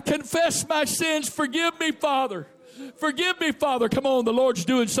 I confess my sins. Forgive me, Father. Forgive me, Father. Come on, the Lord's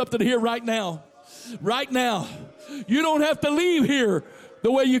doing something here right now. Right now. You don't have to leave here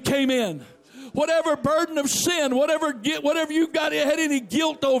the way you came in. Whatever burden of sin, whatever you've got had any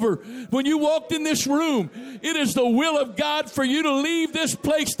guilt over when you walked in this room, it is the will of God for you to leave this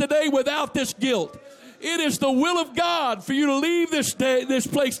place today without this guilt. It is the will of God for you to leave this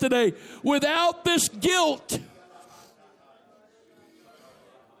place today without this guilt.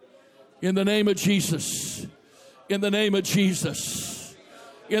 In the name of Jesus. In the name of Jesus.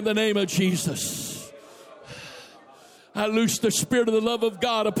 In the name of Jesus. I loose the spirit of the love of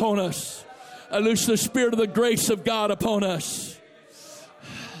God upon us. I loose the spirit of the grace of God upon us.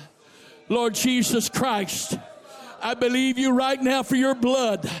 Lord Jesus Christ, I believe you right now for your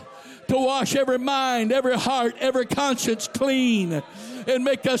blood to wash every mind, every heart, every conscience clean and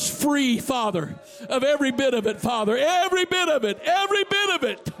make us free, Father, of every bit of it, Father. Every bit of it. Every bit of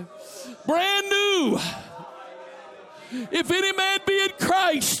it. Brand new. If any man be in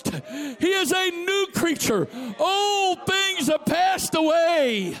Christ, he is a new creature. Old things have passed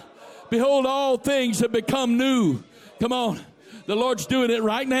away. Behold, all things have become new. Come on. The Lord's doing it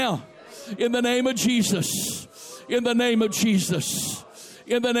right now. In the name of Jesus. In the name of Jesus.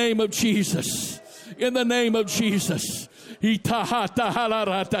 In the name of Jesus. In the name of Jesus. In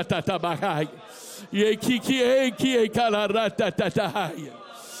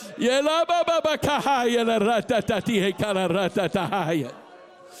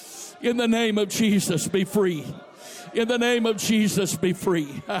the name of Jesus, be free. In the name of Jesus, be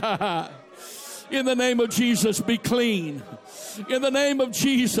free. In the name of Jesus, be clean. In the name of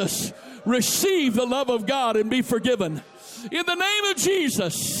Jesus, receive the love of God and be forgiven. In the name of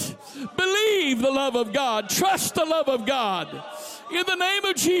Jesus, believe the love of God. Trust the love of God. In the name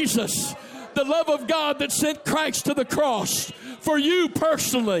of Jesus, the love of God that sent Christ to the cross for you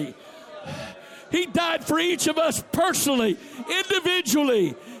personally. He died for each of us personally,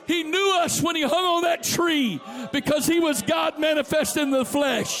 individually. He knew us when he hung on that tree because he was God manifest in the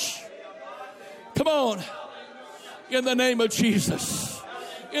flesh. Come on. In the name of Jesus.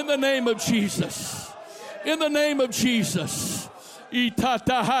 In the name of Jesus. In the name of Jesus.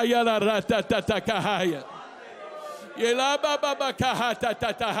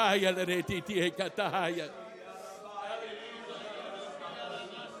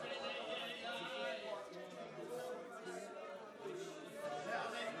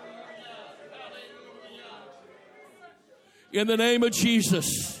 In the name of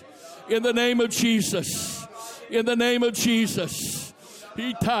Jesus. In the name of Jesus. In the name of Jesus.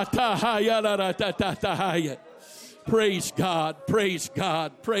 Praise God. Praise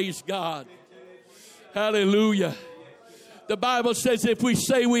God. Praise God. Hallelujah. The Bible says if we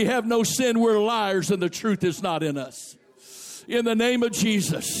say we have no sin, we're liars and the truth is not in us. In the name of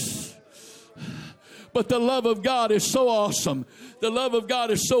Jesus. But the love of God is so awesome. The love of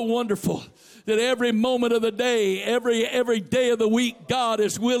God is so wonderful that every moment of the day, every day of the week, God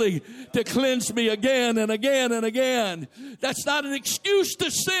is willing to cleanse me again and again and again. That's not an excuse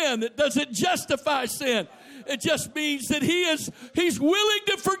to sin. It doesn't justify sin. It just means that He's willing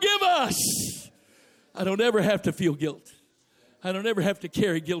to forgive us. I don't ever have to feel guilt. I don't ever have to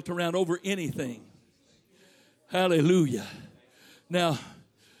carry guilt around over anything. Hallelujah. Now,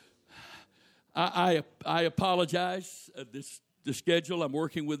 I apologize. The schedule, I'm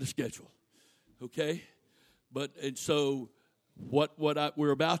working with the schedule. Okay? And so what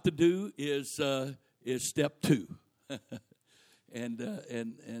we're about to do is step 2.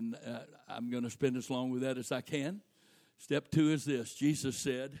 and I'm going to spend as long with that as I can. Step 2 is this. Jesus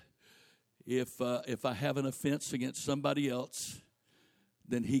said, if I have an offense against somebody else,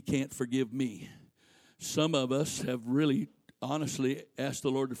 then he can't forgive me. Some of us have really honestly asked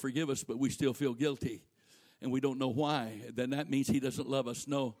the Lord to forgive us, but we still feel guilty, and we don't know why. Then that means he doesn't love us.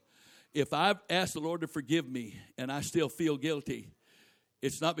 No. If I've asked the Lord to forgive me and I still feel guilty,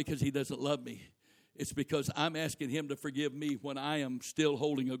 it's not because he doesn't love me. It's because I'm asking him to forgive me when I am still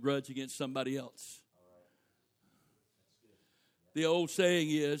holding a grudge against somebody else. The old saying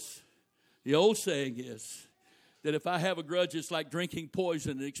is that if I have a grudge, it's like drinking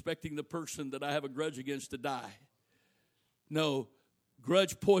poison and expecting the person that I have a grudge against to die. No,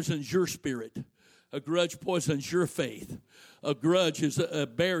 grudge poisons your spirit. A grudge poisons your faith. A grudge is a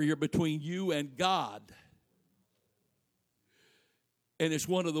barrier between you and God. And it's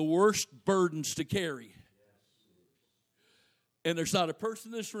one of the worst burdens to carry. And there's not a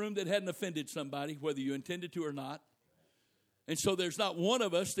person in this room that hadn't offended somebody, whether you intended to or not. And so there's not one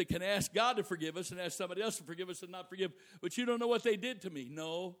of us that can ask God to forgive us and ask somebody else to forgive us and not forgive. But you don't know what they did to me.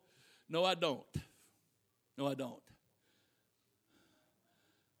 No, I don't. No, I don't.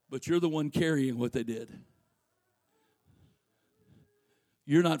 But you're the one carrying what they did.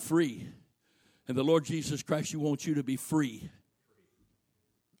 You're not free. And the Lord Jesus Christ, He wants you to be free.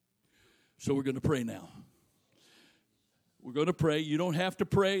 So we're going to pray now. We're going to pray. You don't have to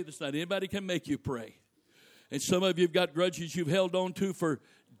pray. There's not anybody can make you pray. And some of you have got grudges you've held on to for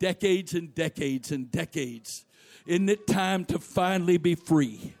decades and decades and decades. Isn't it time to finally be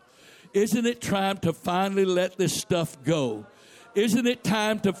free? Isn't it time to finally let this stuff go? Isn't it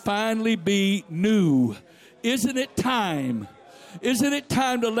time to finally be new? Isn't it time? Isn't it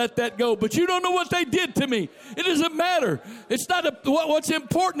time to let that go? But you don't know what they did to me. It doesn't matter. It's not what's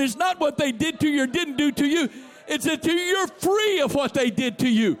important is not what they did to you or didn't do to you. It's that you're free of what they did to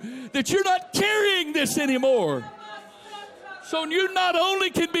you. That you're not carrying this anymore. So you not only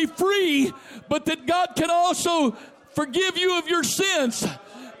can be free, but that God can also forgive you of your sins.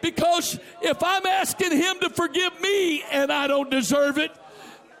 Because if I'm asking Him to forgive me and I don't deserve it,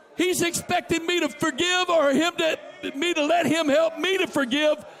 He's expecting me to forgive or me to let him help me to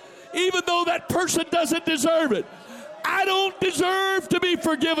forgive, even though that person doesn't deserve it. I don't deserve to be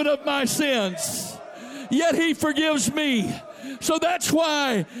forgiven of my sins, yet he forgives me. So that's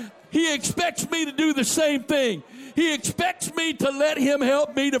why he expects me to do the same thing. He expects me to let him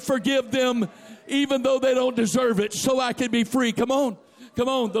help me to forgive them, even though they don't deserve it, so I can be free. Come on. Come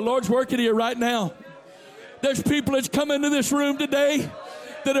on. The Lord's working here right now. There's people that's come into this room today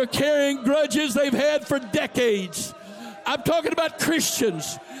that are carrying grudges they've had for decades. I'm talking about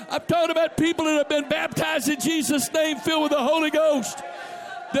Christians. I'm talking about people that have been baptized in Jesus' name, filled with the Holy Ghost,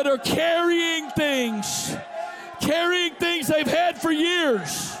 that are carrying things they've had for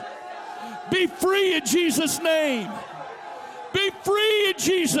years. Be free in Jesus' name. Be free in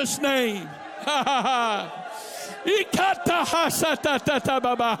Jesus' name. I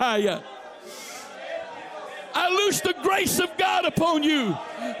loose the grace of God upon you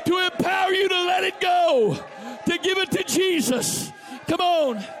to empower you to let it go, to give it to Jesus. Come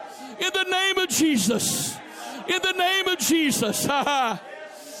on. In the name of Jesus. In the name of Jesus.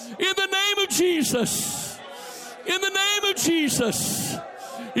 In the name of Jesus. In the name of Jesus.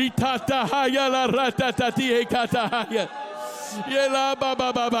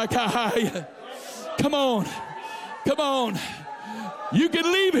 Come on. Come on. You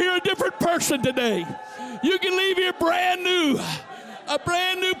can leave here a different person today. You can leave here brand new. A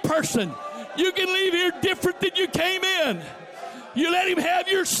brand new person. You can leave here different than you came in. You let him have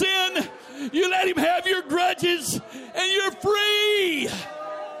your sin. You let him have your grudges. And you're free.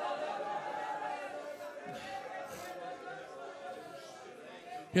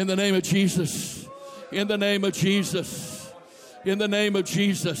 In the name of Jesus. In the name of Jesus. In the name of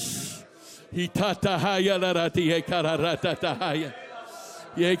Jesus. In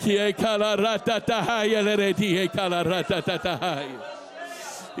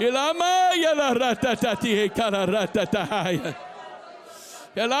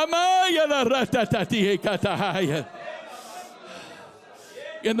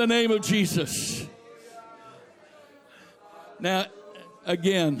the name of Jesus. Now,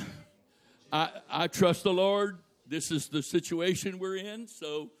 again, I trust the Lord. This is the situation we're in,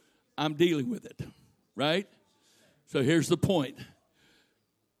 so I'm dealing with it, right? So here's the point.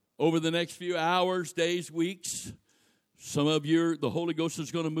 Over the next few hours, days, weeks, some of you, the Holy Ghost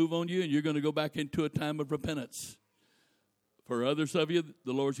is going to move on you, and you're going to go back into a time of repentance. For others of you,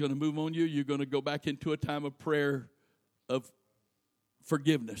 the Lord's going to move on you. You're going to go back into a time of prayer of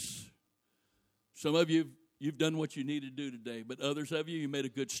forgiveness. Some of you, you've done what you need to do today, but others of you, you made a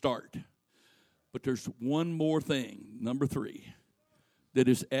good start. But there's one more thing, number 3, that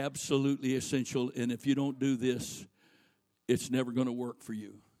is absolutely essential, and if you don't do this, it's never going to work for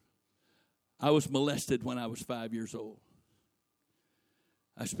you. I was molested when I was 5 years old.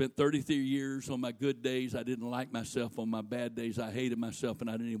 I spent 33 years. On my good days, I didn't like myself. On my bad days, I hated myself, and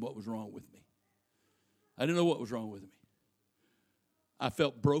I didn't know what was wrong with me. I didn't know what was wrong with me. I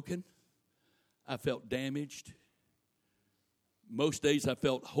felt broken. I felt damaged. Most days I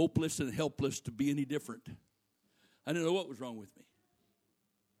felt hopeless and helpless to be any different. I didn't know what was wrong with me.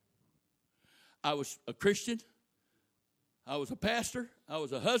 I was a Christian. I was a pastor. I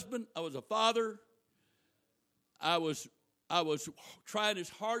was a husband. I was a father. I was trying as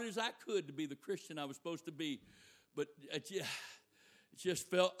hard as I could to be the Christian I was supposed to be. But I just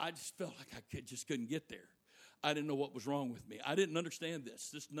felt like I just couldn't get there. I didn't know what was wrong with me. I didn't understand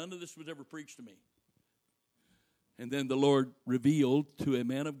this. None of this was ever preached to me. And then the Lord revealed to a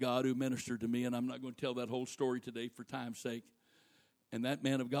man of God who ministered to me, and I'm not going to tell that whole story today for time's sake. And that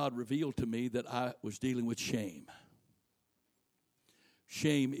man of God revealed to me that I was dealing with shame.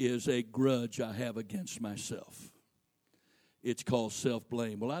 Shame is a grudge I have against myself. It's called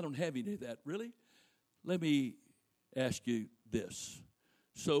self-blame. Well, I don't have any of that. Really? Let me ask you this.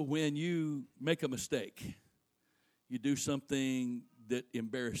 So when you make a mistake, you do something that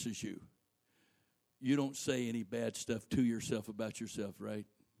embarrasses you, you don't say any bad stuff to yourself about yourself, right?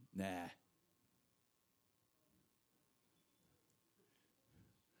 Nah.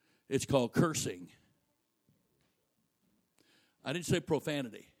 It's called cursing. I didn't say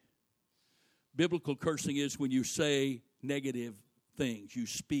profanity. Biblical cursing is when you say negative things. You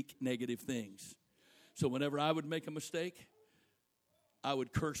speak negative things. So whenever I would make a mistake, I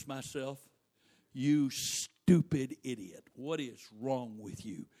would curse myself. You stupid idiot. What is wrong with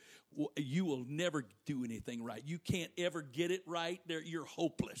you? You will never do anything right. You can't ever get it right. You're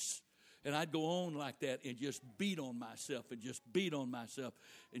hopeless. And I'd go on like that and just beat on myself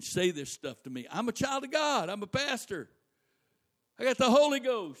and say this stuff to me. I'm a child of God. I'm a pastor. I got the Holy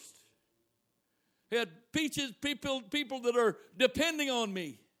Ghost. I had people that are depending on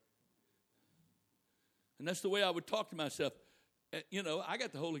me. And that's the way I would talk to myself. You know, I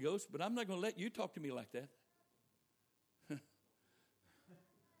got the Holy Ghost, but I'm not going to let you talk to me like that.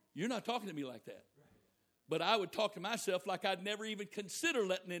 You're not talking to me like that. But I would talk to myself like I'd never even consider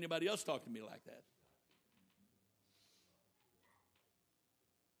letting anybody else talk to me like that.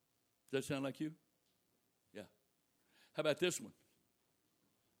 Does that sound like you? Yeah. How about this one?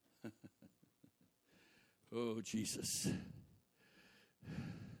 Oh, Jesus.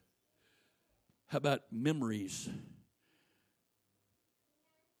 How about memories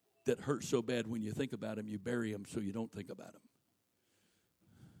that hurt so bad when you think about them, you bury them so you don't think about them?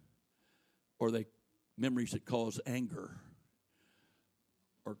 Or memories that cause anger,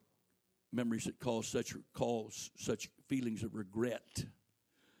 or memories that cause such feelings of regret,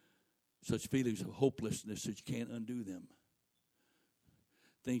 such feelings of hopelessness that you can't undo them.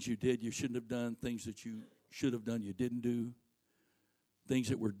 Things you did you shouldn't have done, things that you should have done you didn't do, things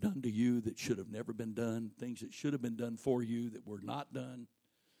that were done to you that should have never been done, things that should have been done for you that were not done.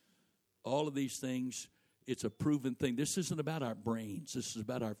 All of these things, it's a proven thing. This isn't about our brains. This is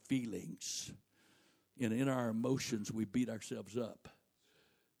about our feelings. And in our emotions, we beat ourselves up.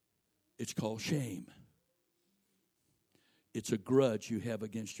 It's called shame. It's a grudge you have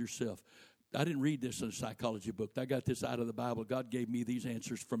against yourself. I didn't read this in a psychology book. I got this out of the Bible. God gave me these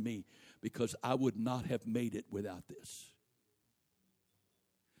answers from me because I would not have made it without this.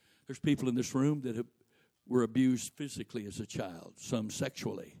 There's people in this room that were abused physically as a child, some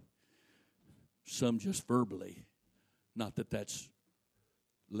sexually, some just verbally. Not that that's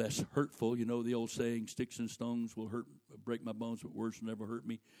less hurtful. You know the old saying, sticks and stones will break my bones, but words will never hurt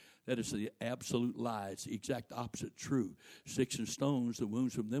me. That is the absolute lie. It's the exact opposite true. Sticks and stones, the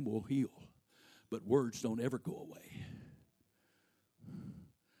wounds from them will heal. But words don't ever go away.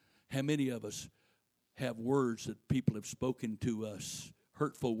 How many of us have words that people have spoken to us,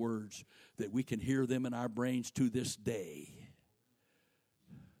 hurtful words, that we can hear them in our brains to this day?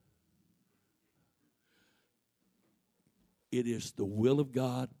 It is the will of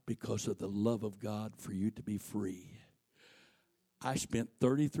God, because of the love of God, for you to be free. I spent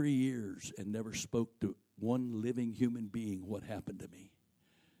 33 years and never spoke to one living human being what happened to me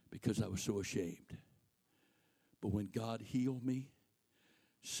because I was so ashamed. But when God healed me,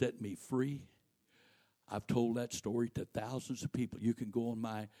 set me free, I've told that story to thousands of people. You can go on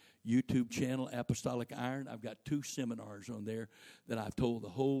my YouTube channel, Apostolic Iron. I've got 2 seminars on there that I've told the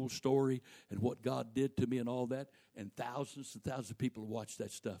whole story and what God did to me and all that. And thousands and thousands of people watch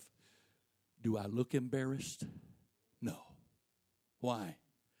that stuff. Do I look embarrassed? No. Why?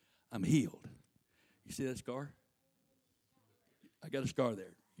 I'm healed. You see that scar? I got a scar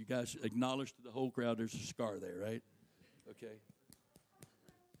there. You guys acknowledge to the whole crowd there's a scar there, right? Okay.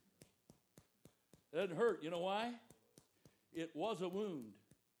 It doesn't hurt. You know why? It was a wound,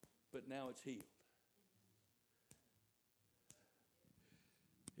 but now it's healed.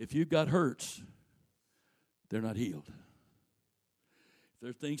 If you've got hurts, they're not healed. If there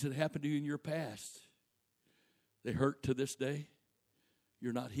are things that happened to you in your past, they hurt to this day,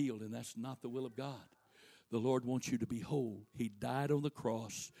 you're not healed, and that's not the will of God. The Lord wants you to be whole. He died on the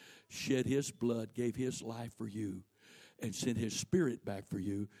cross, shed His blood, gave His life for you, and sent His Spirit back for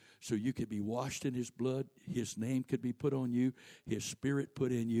you so you could be washed in His blood, His name could be put on you, His Spirit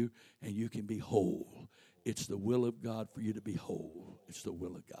put in you, and you can be whole. It's the will of God for you to be whole. It's the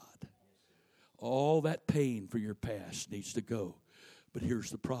will of God. All that pain for your past needs to go. But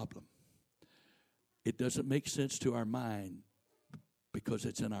here's the problem. It doesn't make sense to our mind because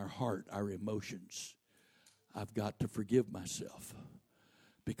it's in our heart, our emotions. I've got to forgive myself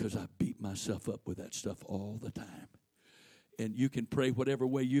because I beat myself up with that stuff all the time. And you can pray whatever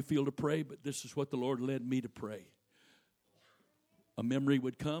way you feel to pray, but this is what the Lord led me to pray. A memory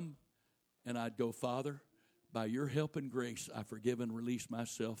would come, and I'd go, Father, by your help and grace, I forgive and release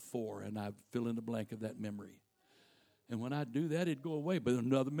myself for, and I'd fill in the blank of that memory. And when I'd do that, it'd go away, but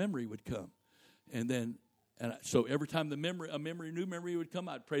another memory would come. So every time a new memory would come,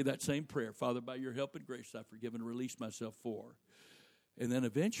 I'd pray that same prayer. Father, by your help and grace, I forgive and release myself for. And then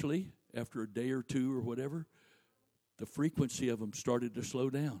eventually, after a day or two or whatever, the frequency of them started to slow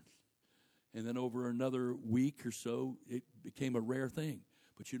down. And then over another week or so, it became a rare thing.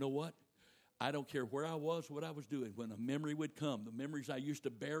 But you know what? I don't care where I was, what I was doing. When a memory would come, the memories I used to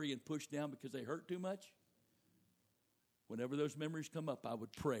bury and push down because they hurt too much, whenever those memories come up, I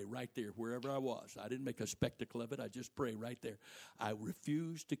would pray right there, wherever I was. I didn't make a spectacle of it. I just pray right there. I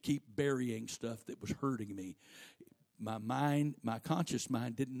refused to keep burying stuff that was hurting me. My conscious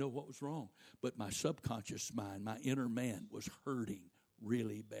mind didn't know what was wrong, but my subconscious mind, my inner man, was hurting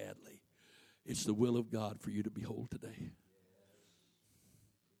really badly. It's the will of God for you to be whole today.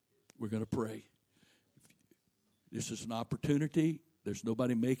 We're going to pray. This is an opportunity. There's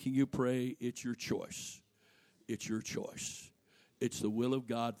nobody making you pray. It's your choice. It's your choice. It's the will of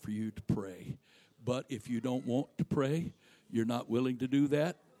God for you to pray. But if you don't want to pray, you're not willing to do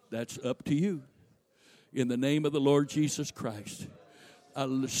that, that's up to you. In the name of the Lord Jesus Christ, I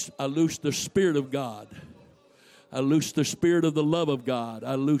loose the Spirit of God. I loose the Spirit of the love of God.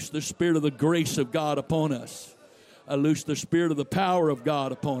 I loose the Spirit of the grace of God upon us. I loose the Spirit of the power of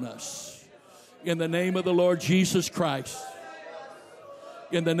God upon us. In the name of the Lord Jesus Christ.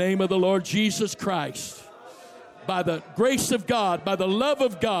 In the name of the Lord Jesus Christ. By the grace of God, by the love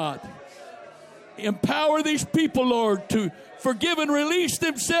of God, empower these people, Lord, to forgive and release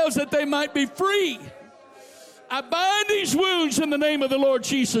themselves that they might be free. I bind these wounds in the name of the Lord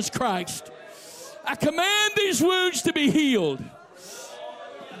Jesus Christ. I command these wounds to be healed.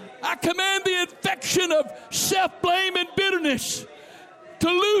 I command the infection of self-blame and bitterness to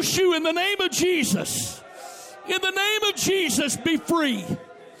loose you in the name of Jesus. In the name of Jesus, be free.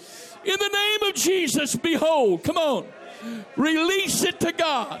 In the name of Jesus, be whole. Come on. Release it to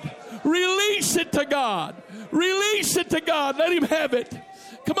God. Release it to God. Release it to God. Let Him have it.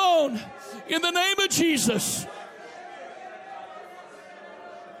 Come on. In the name of Jesus.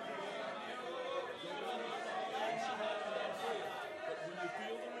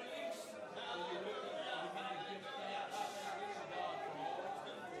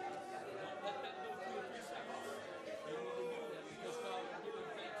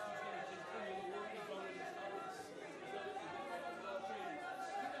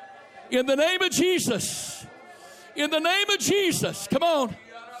 In the name of Jesus. In the name of Jesus. Come on.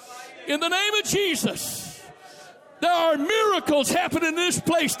 In the name of Jesus. There are miracles happening in this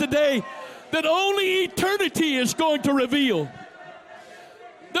place today that only eternity is going to reveal.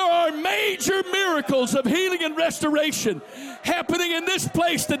 There are major miracles of healing and restoration happening in this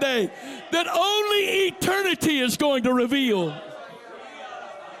place today that only eternity is going to reveal.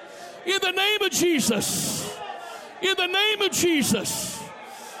 In the name of Jesus. In the name of Jesus.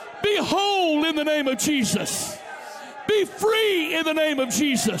 Be whole in the name of Jesus. Be free in the name of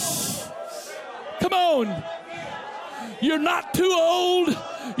Jesus. Come on. You're not too old.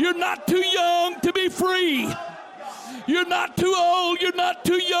 You're not too young to be free. You're not too old. You're not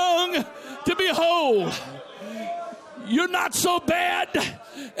too young to be whole. You're not so bad,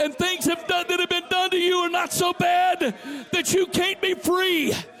 and things that have been done to you are not so bad that you can't be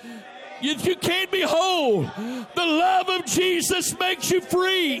free. You can't be whole. The love of Jesus makes you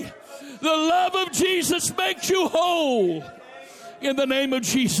free. The love of Jesus makes you whole. In the name of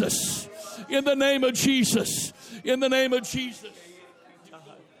Jesus. In the name of Jesus. In the name of Jesus.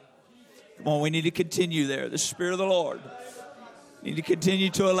 Come on, we need to continue there. The Spirit of the Lord. We need to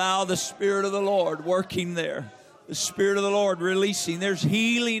continue to allow the Spirit of the Lord working there. The Spirit of the Lord releasing. There's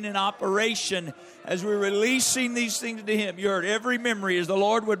healing in operation as we're releasing these things to Him. You heard every memory as the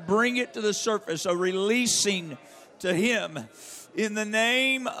Lord would bring it to the surface, a releasing to Him. In the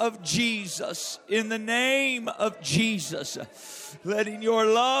name of Jesus. In the name of Jesus. Letting your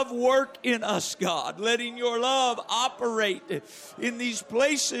love work in us, God. Letting your love operate in these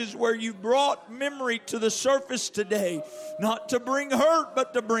places where you brought memory to the surface today. Not to bring hurt,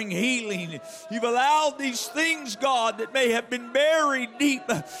 but to bring healing. You've allowed these things, God, that may have been buried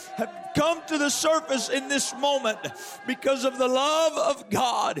deep, have come to the surface in this moment because of the love of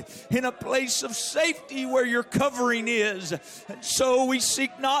God in a place of safety where your covering is. And so we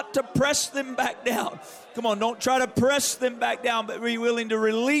seek not to press them back down. Come on, don't try to press them back down, but be willing to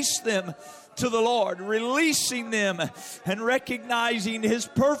release them to the Lord, releasing them and recognizing His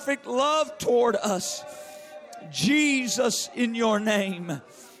perfect love toward us. Jesus, in your name.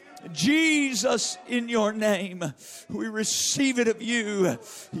 Jesus, in your name. We receive it of you,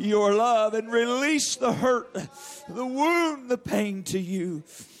 your love, and release the hurt, the wound, the pain to you.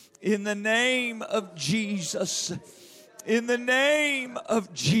 In the name of Jesus. In the name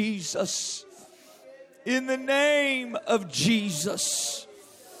of Jesus. In the name of Jesus.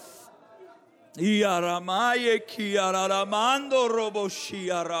 Yaramaye kiararamando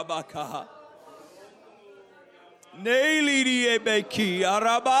roboshia rabaka. Neiliriebeki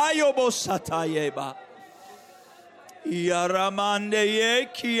arabayo bosatayeba. Yaramandeye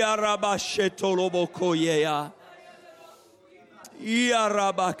kiarabashetolobokoyea.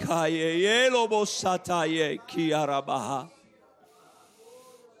 Yarabakaye yelobosataye kiarabaha.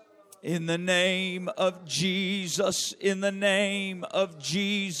 In the name of Jesus, in the name of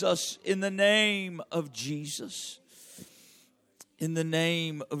Jesus, in the name of Jesus, in the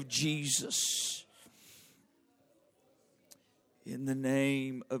name of Jesus, in the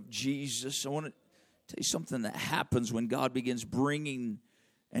name of Jesus. I want to tell you something that happens when God begins bringing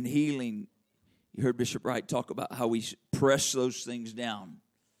and healing You heard Bishop Wright talk about how we press those things down.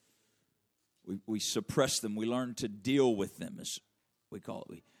 We suppress them. We learn to deal with them, as we call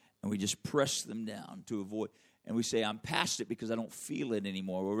it. And we just press them down to avoid. And we say, I'm past it because I don't feel it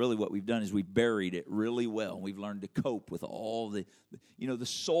anymore. Well, really what we've done is we've buried it really well. We've learned to cope with all the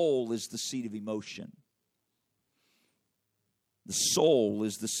soul is the seat of emotion. The soul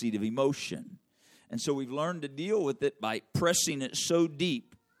is the seat of emotion. And so we've learned to deal with it by pressing it so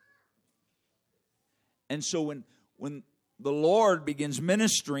deep. And so when the Lord begins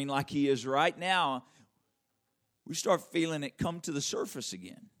ministering like He is right now, we start feeling it come to the surface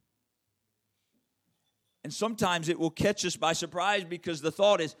again. And sometimes it will catch us by surprise because the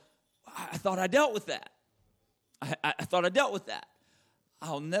thought is, I thought I dealt with that. I thought I dealt with that.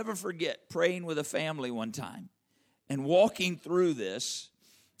 I'll never forget praying with a family one time and walking through this,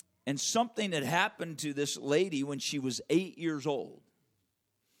 and something had happened to this lady when she was 8 years old.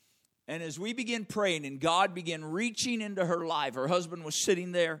 And as we began praying and God began reaching into her life, her husband was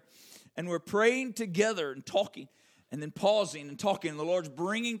sitting there, and we're praying together and talking, and then pausing and talking, and the Lord's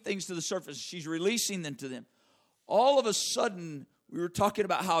bringing things to the surface. She's releasing them to them. All of a sudden, we were talking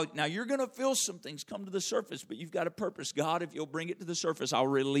about how, now you're going to feel some things come to the surface, but you've got a purpose. God, if you'll bring it to the surface, I'll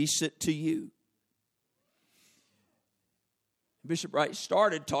release it to you. Bishop Wright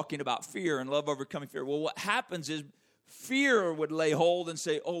started talking about fear and love overcoming fear. Well, what happens is fear would lay hold and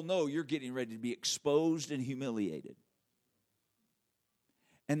say, oh no, you're getting ready to be exposed and humiliated.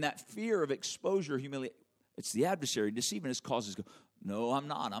 And that fear of exposure, humiliation, it's the adversary deceiving us, causes, no, I'm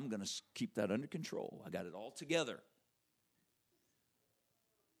not. I'm going to keep that under control. I got it all together.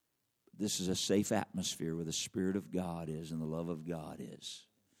 This is a safe atmosphere where the Spirit of God is and the love of God is.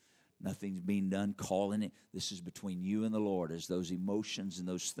 Nothing's being done, calling it. This is between you and the Lord as those emotions and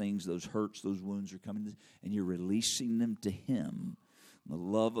those things, those hurts, those wounds are coming, and you're releasing them to Him. The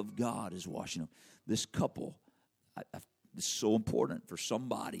love of God is washing them. This couple, it's so important for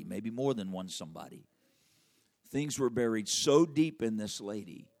somebody, maybe more than one somebody. Things were buried so deep in this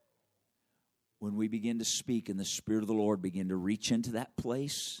lady. When we begin to speak and the Spirit of the Lord began to reach into that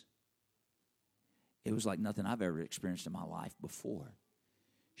place, it was like nothing I've ever experienced in my life before.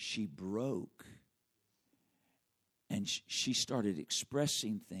 She broke, and she started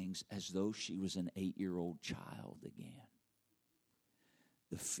expressing things as though she was an 8-year-old child again.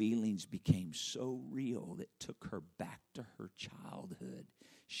 The feelings became so real that took her back to her childhood.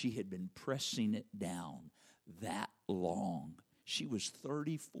 She had been pressing it down that long. She was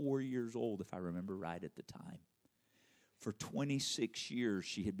 34 years old, if I remember right at the time. For 26 years,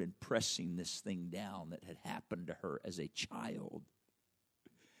 she had been pressing this thing down that had happened to her as a child.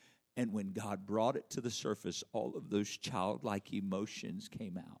 And when God brought it to the surface, all of those childlike emotions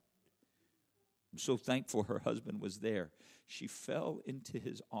came out. I'm so thankful her husband was there. She fell into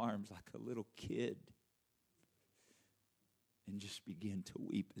his arms like a little kid and just began to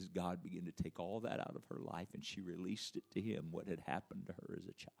weep as God began to take all that out of her life, and she released it to Him, what had happened to her as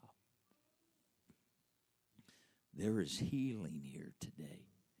a child. There is healing here today.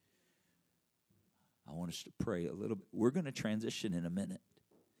 I want us to pray a little bit. We're going to transition in a minute.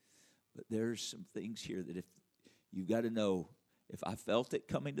 But there's some things here that if you've got to know, if I felt it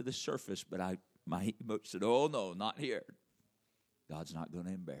coming to the surface, but my emotion said, oh no, not here. God's not going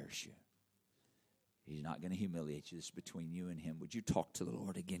to embarrass you. He's not going to humiliate you. This is between you and Him. Would you talk to the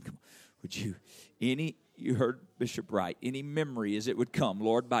Lord again? Come on. Would you, you heard Bishop Wright, any memory as it would come,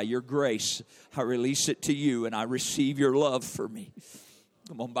 Lord, by your grace, I release it to you and I receive your love for me.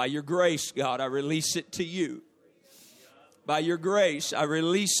 Come on, by your grace, God, I release it to you. By your grace, I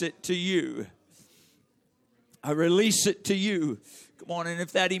release it to you. I release it to you. Come on, and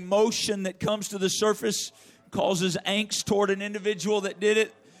if that emotion that comes to the surface causes angst toward an individual that did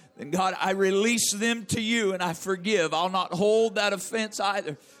it, then God, I release them to you and I forgive. I'll not hold that offense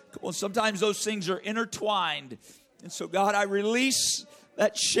either. Come on, sometimes those things are intertwined. And so, God, I release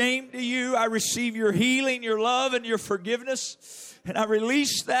that shame to you. I receive your healing, your love, and your forgiveness. And I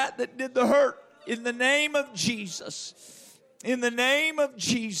release that did the hurt in the name of Jesus. In the name of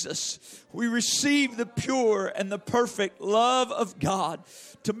Jesus, we receive the pure and the perfect love of God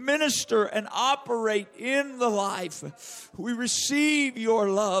to minister and operate in the life. We receive your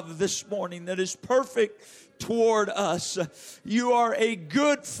love this morning that is perfect toward us. You are a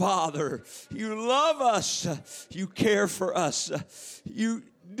good Father. You love us. You care for us. You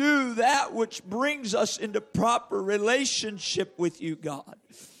do that which brings us into proper relationship with you, God.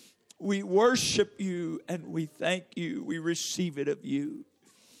 We worship you and we thank you. We receive it of you.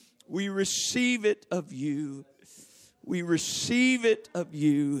 We receive it of you. We receive it of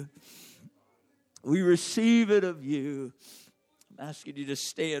you. We receive it of you. I'm I'm asking you to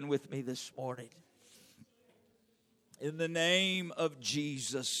stand with me this morning. In the name of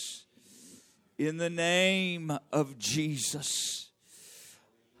Jesus. In the name of Jesus.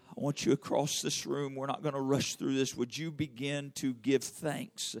 I want you across this room. We're not going to rush through this. Would you begin to give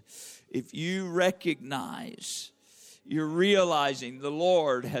thanks? If you recognize, you're realizing the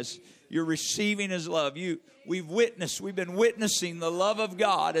Lord has, you're receiving His love. We've been witnessing the love of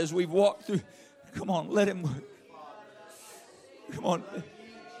God as we've walked through. Come on, let Him work. Come on.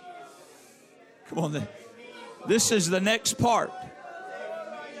 Come on. This is the next part.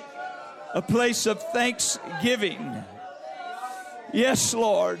 A place of thanksgiving. Yes,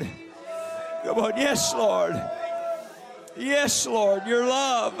 Lord. Come on. Yes, Lord. Yes, Lord. Your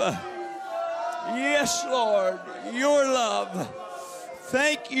love. Yes, Lord. Your love.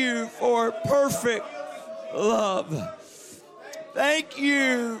 Thank you for perfect love. Thank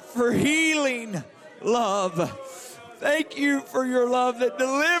you for healing love. Thank you for your love that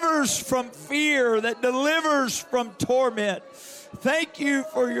delivers from fear, that delivers from torment. Thank you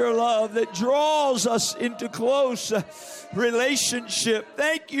for your love that draws us into close relationship.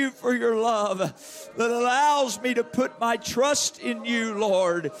 Thank you for your love that allows me to put my trust in you,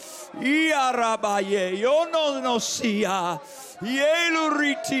 Lord. Iarabaye, yononosia,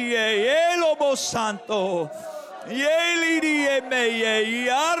 yeluritie, elobosanto, yelidiemeye,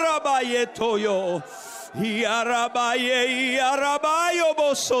 iarabaye toyo. Iarabaye, iarabayo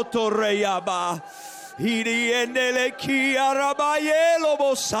bosoto reyaba. Iriendele ki arabaye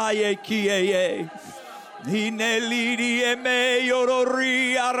lobosaye kieye. Inelidi eme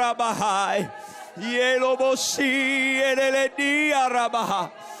yorori arabahai. Yelobosi eleledi arabaha.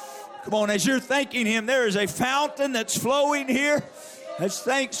 Come on, as you're thanking Him, there is a fountain that's flowing here. As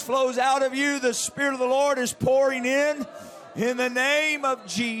thanks flows out of you, the Spirit of the Lord is pouring in. In the name of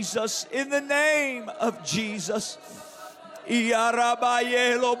Jesus, in the name of Jesus.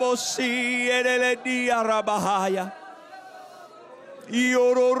 Iarabaye lobosi eleledi arabahaya.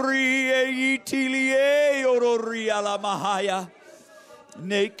 Iorori itilie orori alamahaya.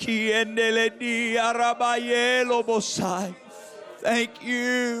 Neki endeledi arabaye lobosai. Thank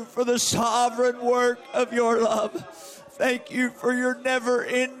you for the sovereign work of your love. Thank you for your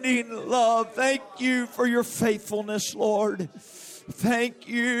never-ending love. Thank you for your faithfulness, Lord. Thank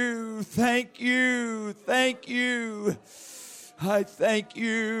you, thank you, thank you. I thank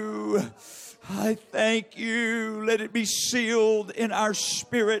you. I thank you. Let it be sealed in our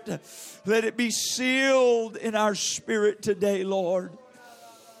spirit. Let it be sealed in our spirit today, Lord.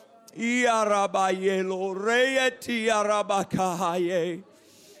 Iarabayelo reyeti arabakahaye.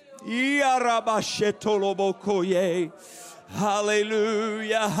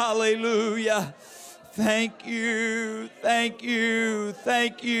 Hallelujah, hallelujah. Thank you, thank you,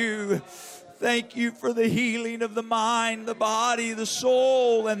 thank you. Thank you for the healing of the mind, the body, the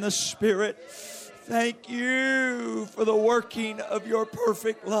soul, and the spirit. Thank you for the working of your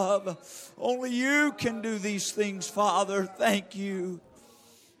perfect love. Only you can do these things, Father. Thank you.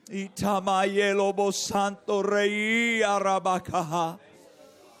 Itamayelo santo rei arabakaha.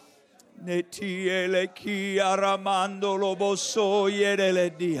 Netiele ki aramando loboso yerele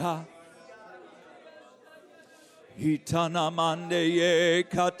diha. Itanamande ye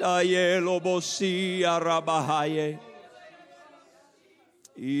kataye lobosi arabahaye.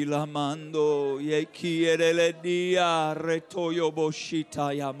 Ilamando ye kierele dia retoyo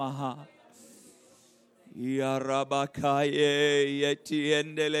boshita yamaha. Iarabakaye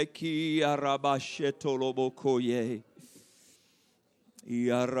yetiendele ki arabasheto lobokoye.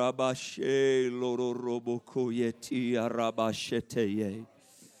 Iarabashe lororobokoye ti arabasheteye.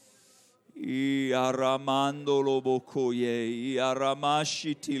 Iaramando lobokoye,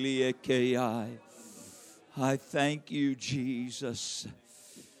 iaramashitiliekei. I thank you, Jesus.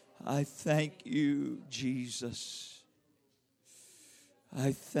 I thank you, Jesus.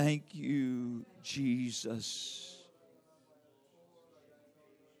 I thank you, Jesus.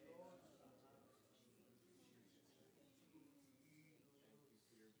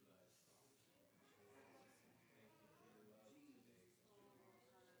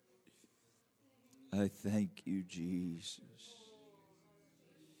 I thank you, Jesus.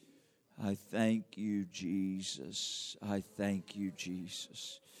 I thank you, Jesus. I thank you,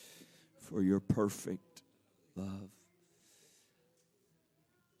 Jesus, for your perfect love.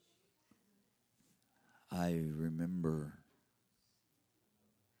 I remember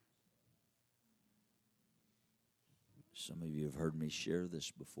some of you have heard me share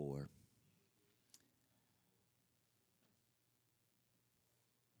this before.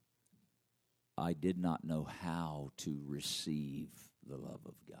 I did not know how to receive the love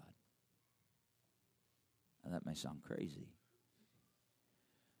of God. Now, that may sound crazy.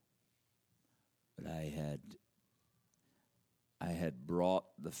 But I had brought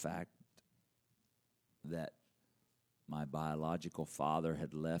the fact that my biological father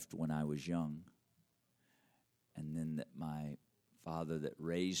had left when I was young, and then that my father that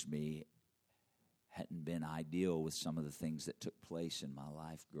raised me hadn't been ideal with some of the things that took place in my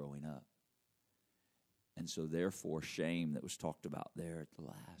life growing up. And so therefore, shame that was talked about there at the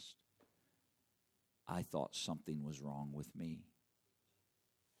last, I thought something was wrong with me.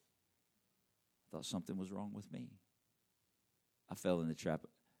 I thought something was wrong with me. I fell in the trap.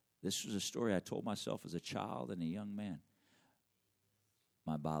 This was a story I told myself as a child and a young man.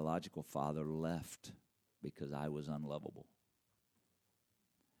 My biological father left because I was unlovable.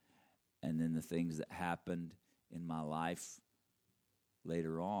 And then the things that happened in my life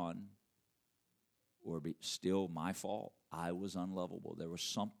later on were still my fault. I was unlovable. There was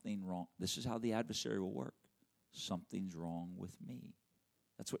something wrong. This is how the adversary will work. Something's wrong with me.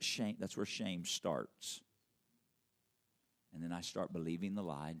 That's where shame starts. And then I start believing the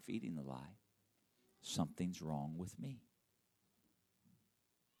lie and feeding the lie. Something's wrong with me.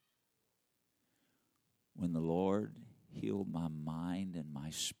 When the Lord healed my mind and my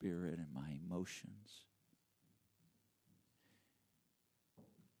spirit and my emotions,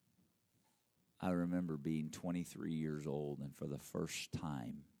 I remember being 23 years old and for the first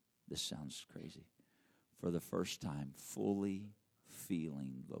time, this sounds crazy, for the first time fully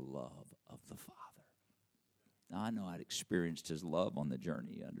feeling the love of the Father. Now, I know I'd experienced His love on the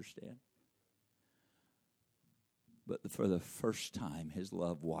journey, you understand? But for the first time, His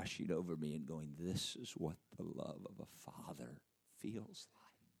love washing over me and going, this is what the love of a father feels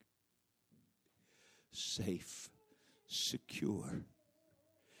like. Safe, secure,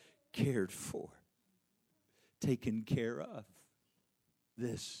 cared for, taken care of.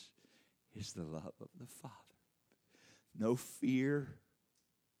 This is the love of the Father. No fear,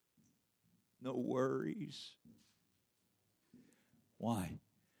 no worries. Why?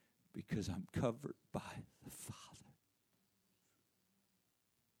 Because I'm covered by the Father.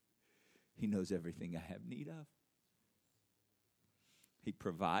 He knows everything I have need of. He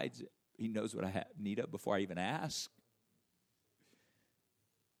provides it. He knows what I have need of before I even ask.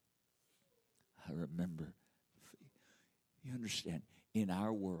 I remember, you understand, in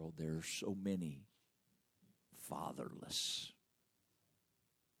our world there are so many fatherless.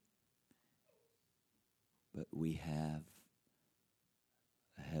 But we have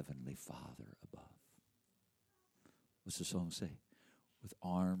a heavenly Father above. What's the song say? With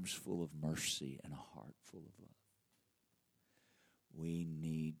arms full of mercy and a heart full of love. We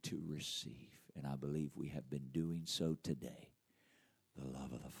need to receive, and I believe we have been doing so today, the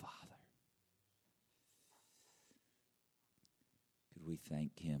love of the Father. Could we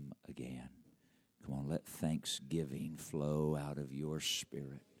thank Him again? Come on, let thanksgiving flow out of your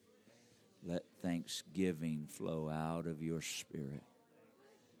spirit. Let thanksgiving flow out of your spirit.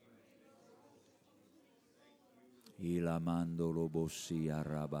 Ilamando robosi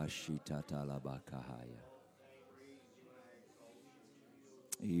arabashita talabakahaya.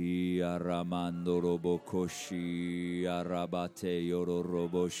 Iaramando robokoshi arabate yoro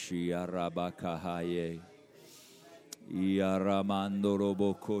roboshi arabakahaye. Iaramando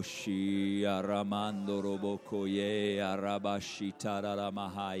robokoshi aramando robokoye arabashita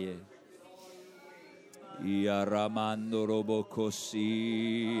ramahaye. Iaramando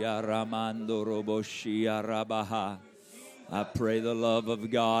robokosi aramando roboshi arabaha. I pray the love of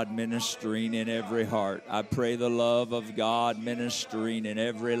God ministering in every heart. I pray the love of God ministering in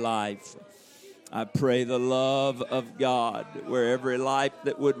every life. I pray the love of God where every life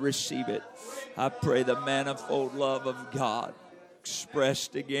that would receive it. I pray the manifold love of God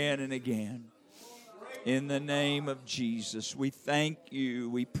expressed again and again. In the name of Jesus, we thank you,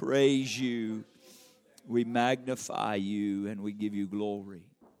 we praise you, we magnify you, and we give you glory.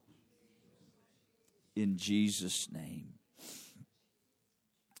 In Jesus' name.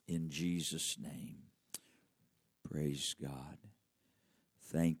 In Jesus' name. Praise God.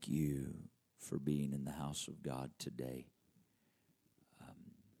 Thank you for being in the house of God today.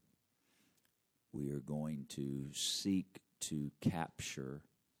 We are going to seek to capture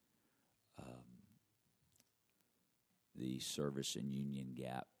the service in Union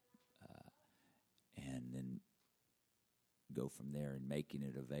Gap and then go from there in making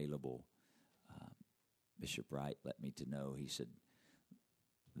it available. Bishop Wright let me to know, he said,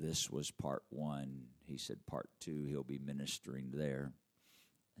 this was part 1. He said part 2, he'll be ministering there.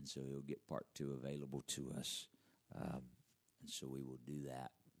 And so he'll get part 2 available to us. And so we will do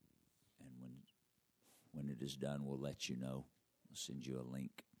that. And when it is done, we'll let you know. We'll send you a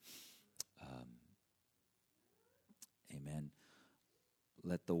link. Amen.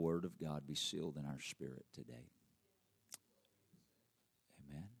 Let the word of God be sealed in our spirit today.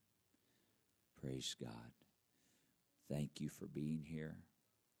 Amen. Praise God. Thank you for being here.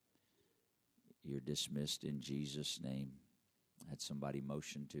 You're dismissed in Jesus' name. I had somebody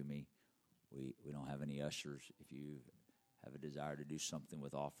motion to me. We don't have any ushers. If you have a desire to do something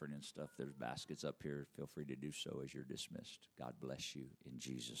with offering and stuff, there's baskets up here. Feel free to do so as you're dismissed. God bless you in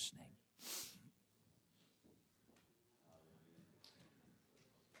Jesus' name.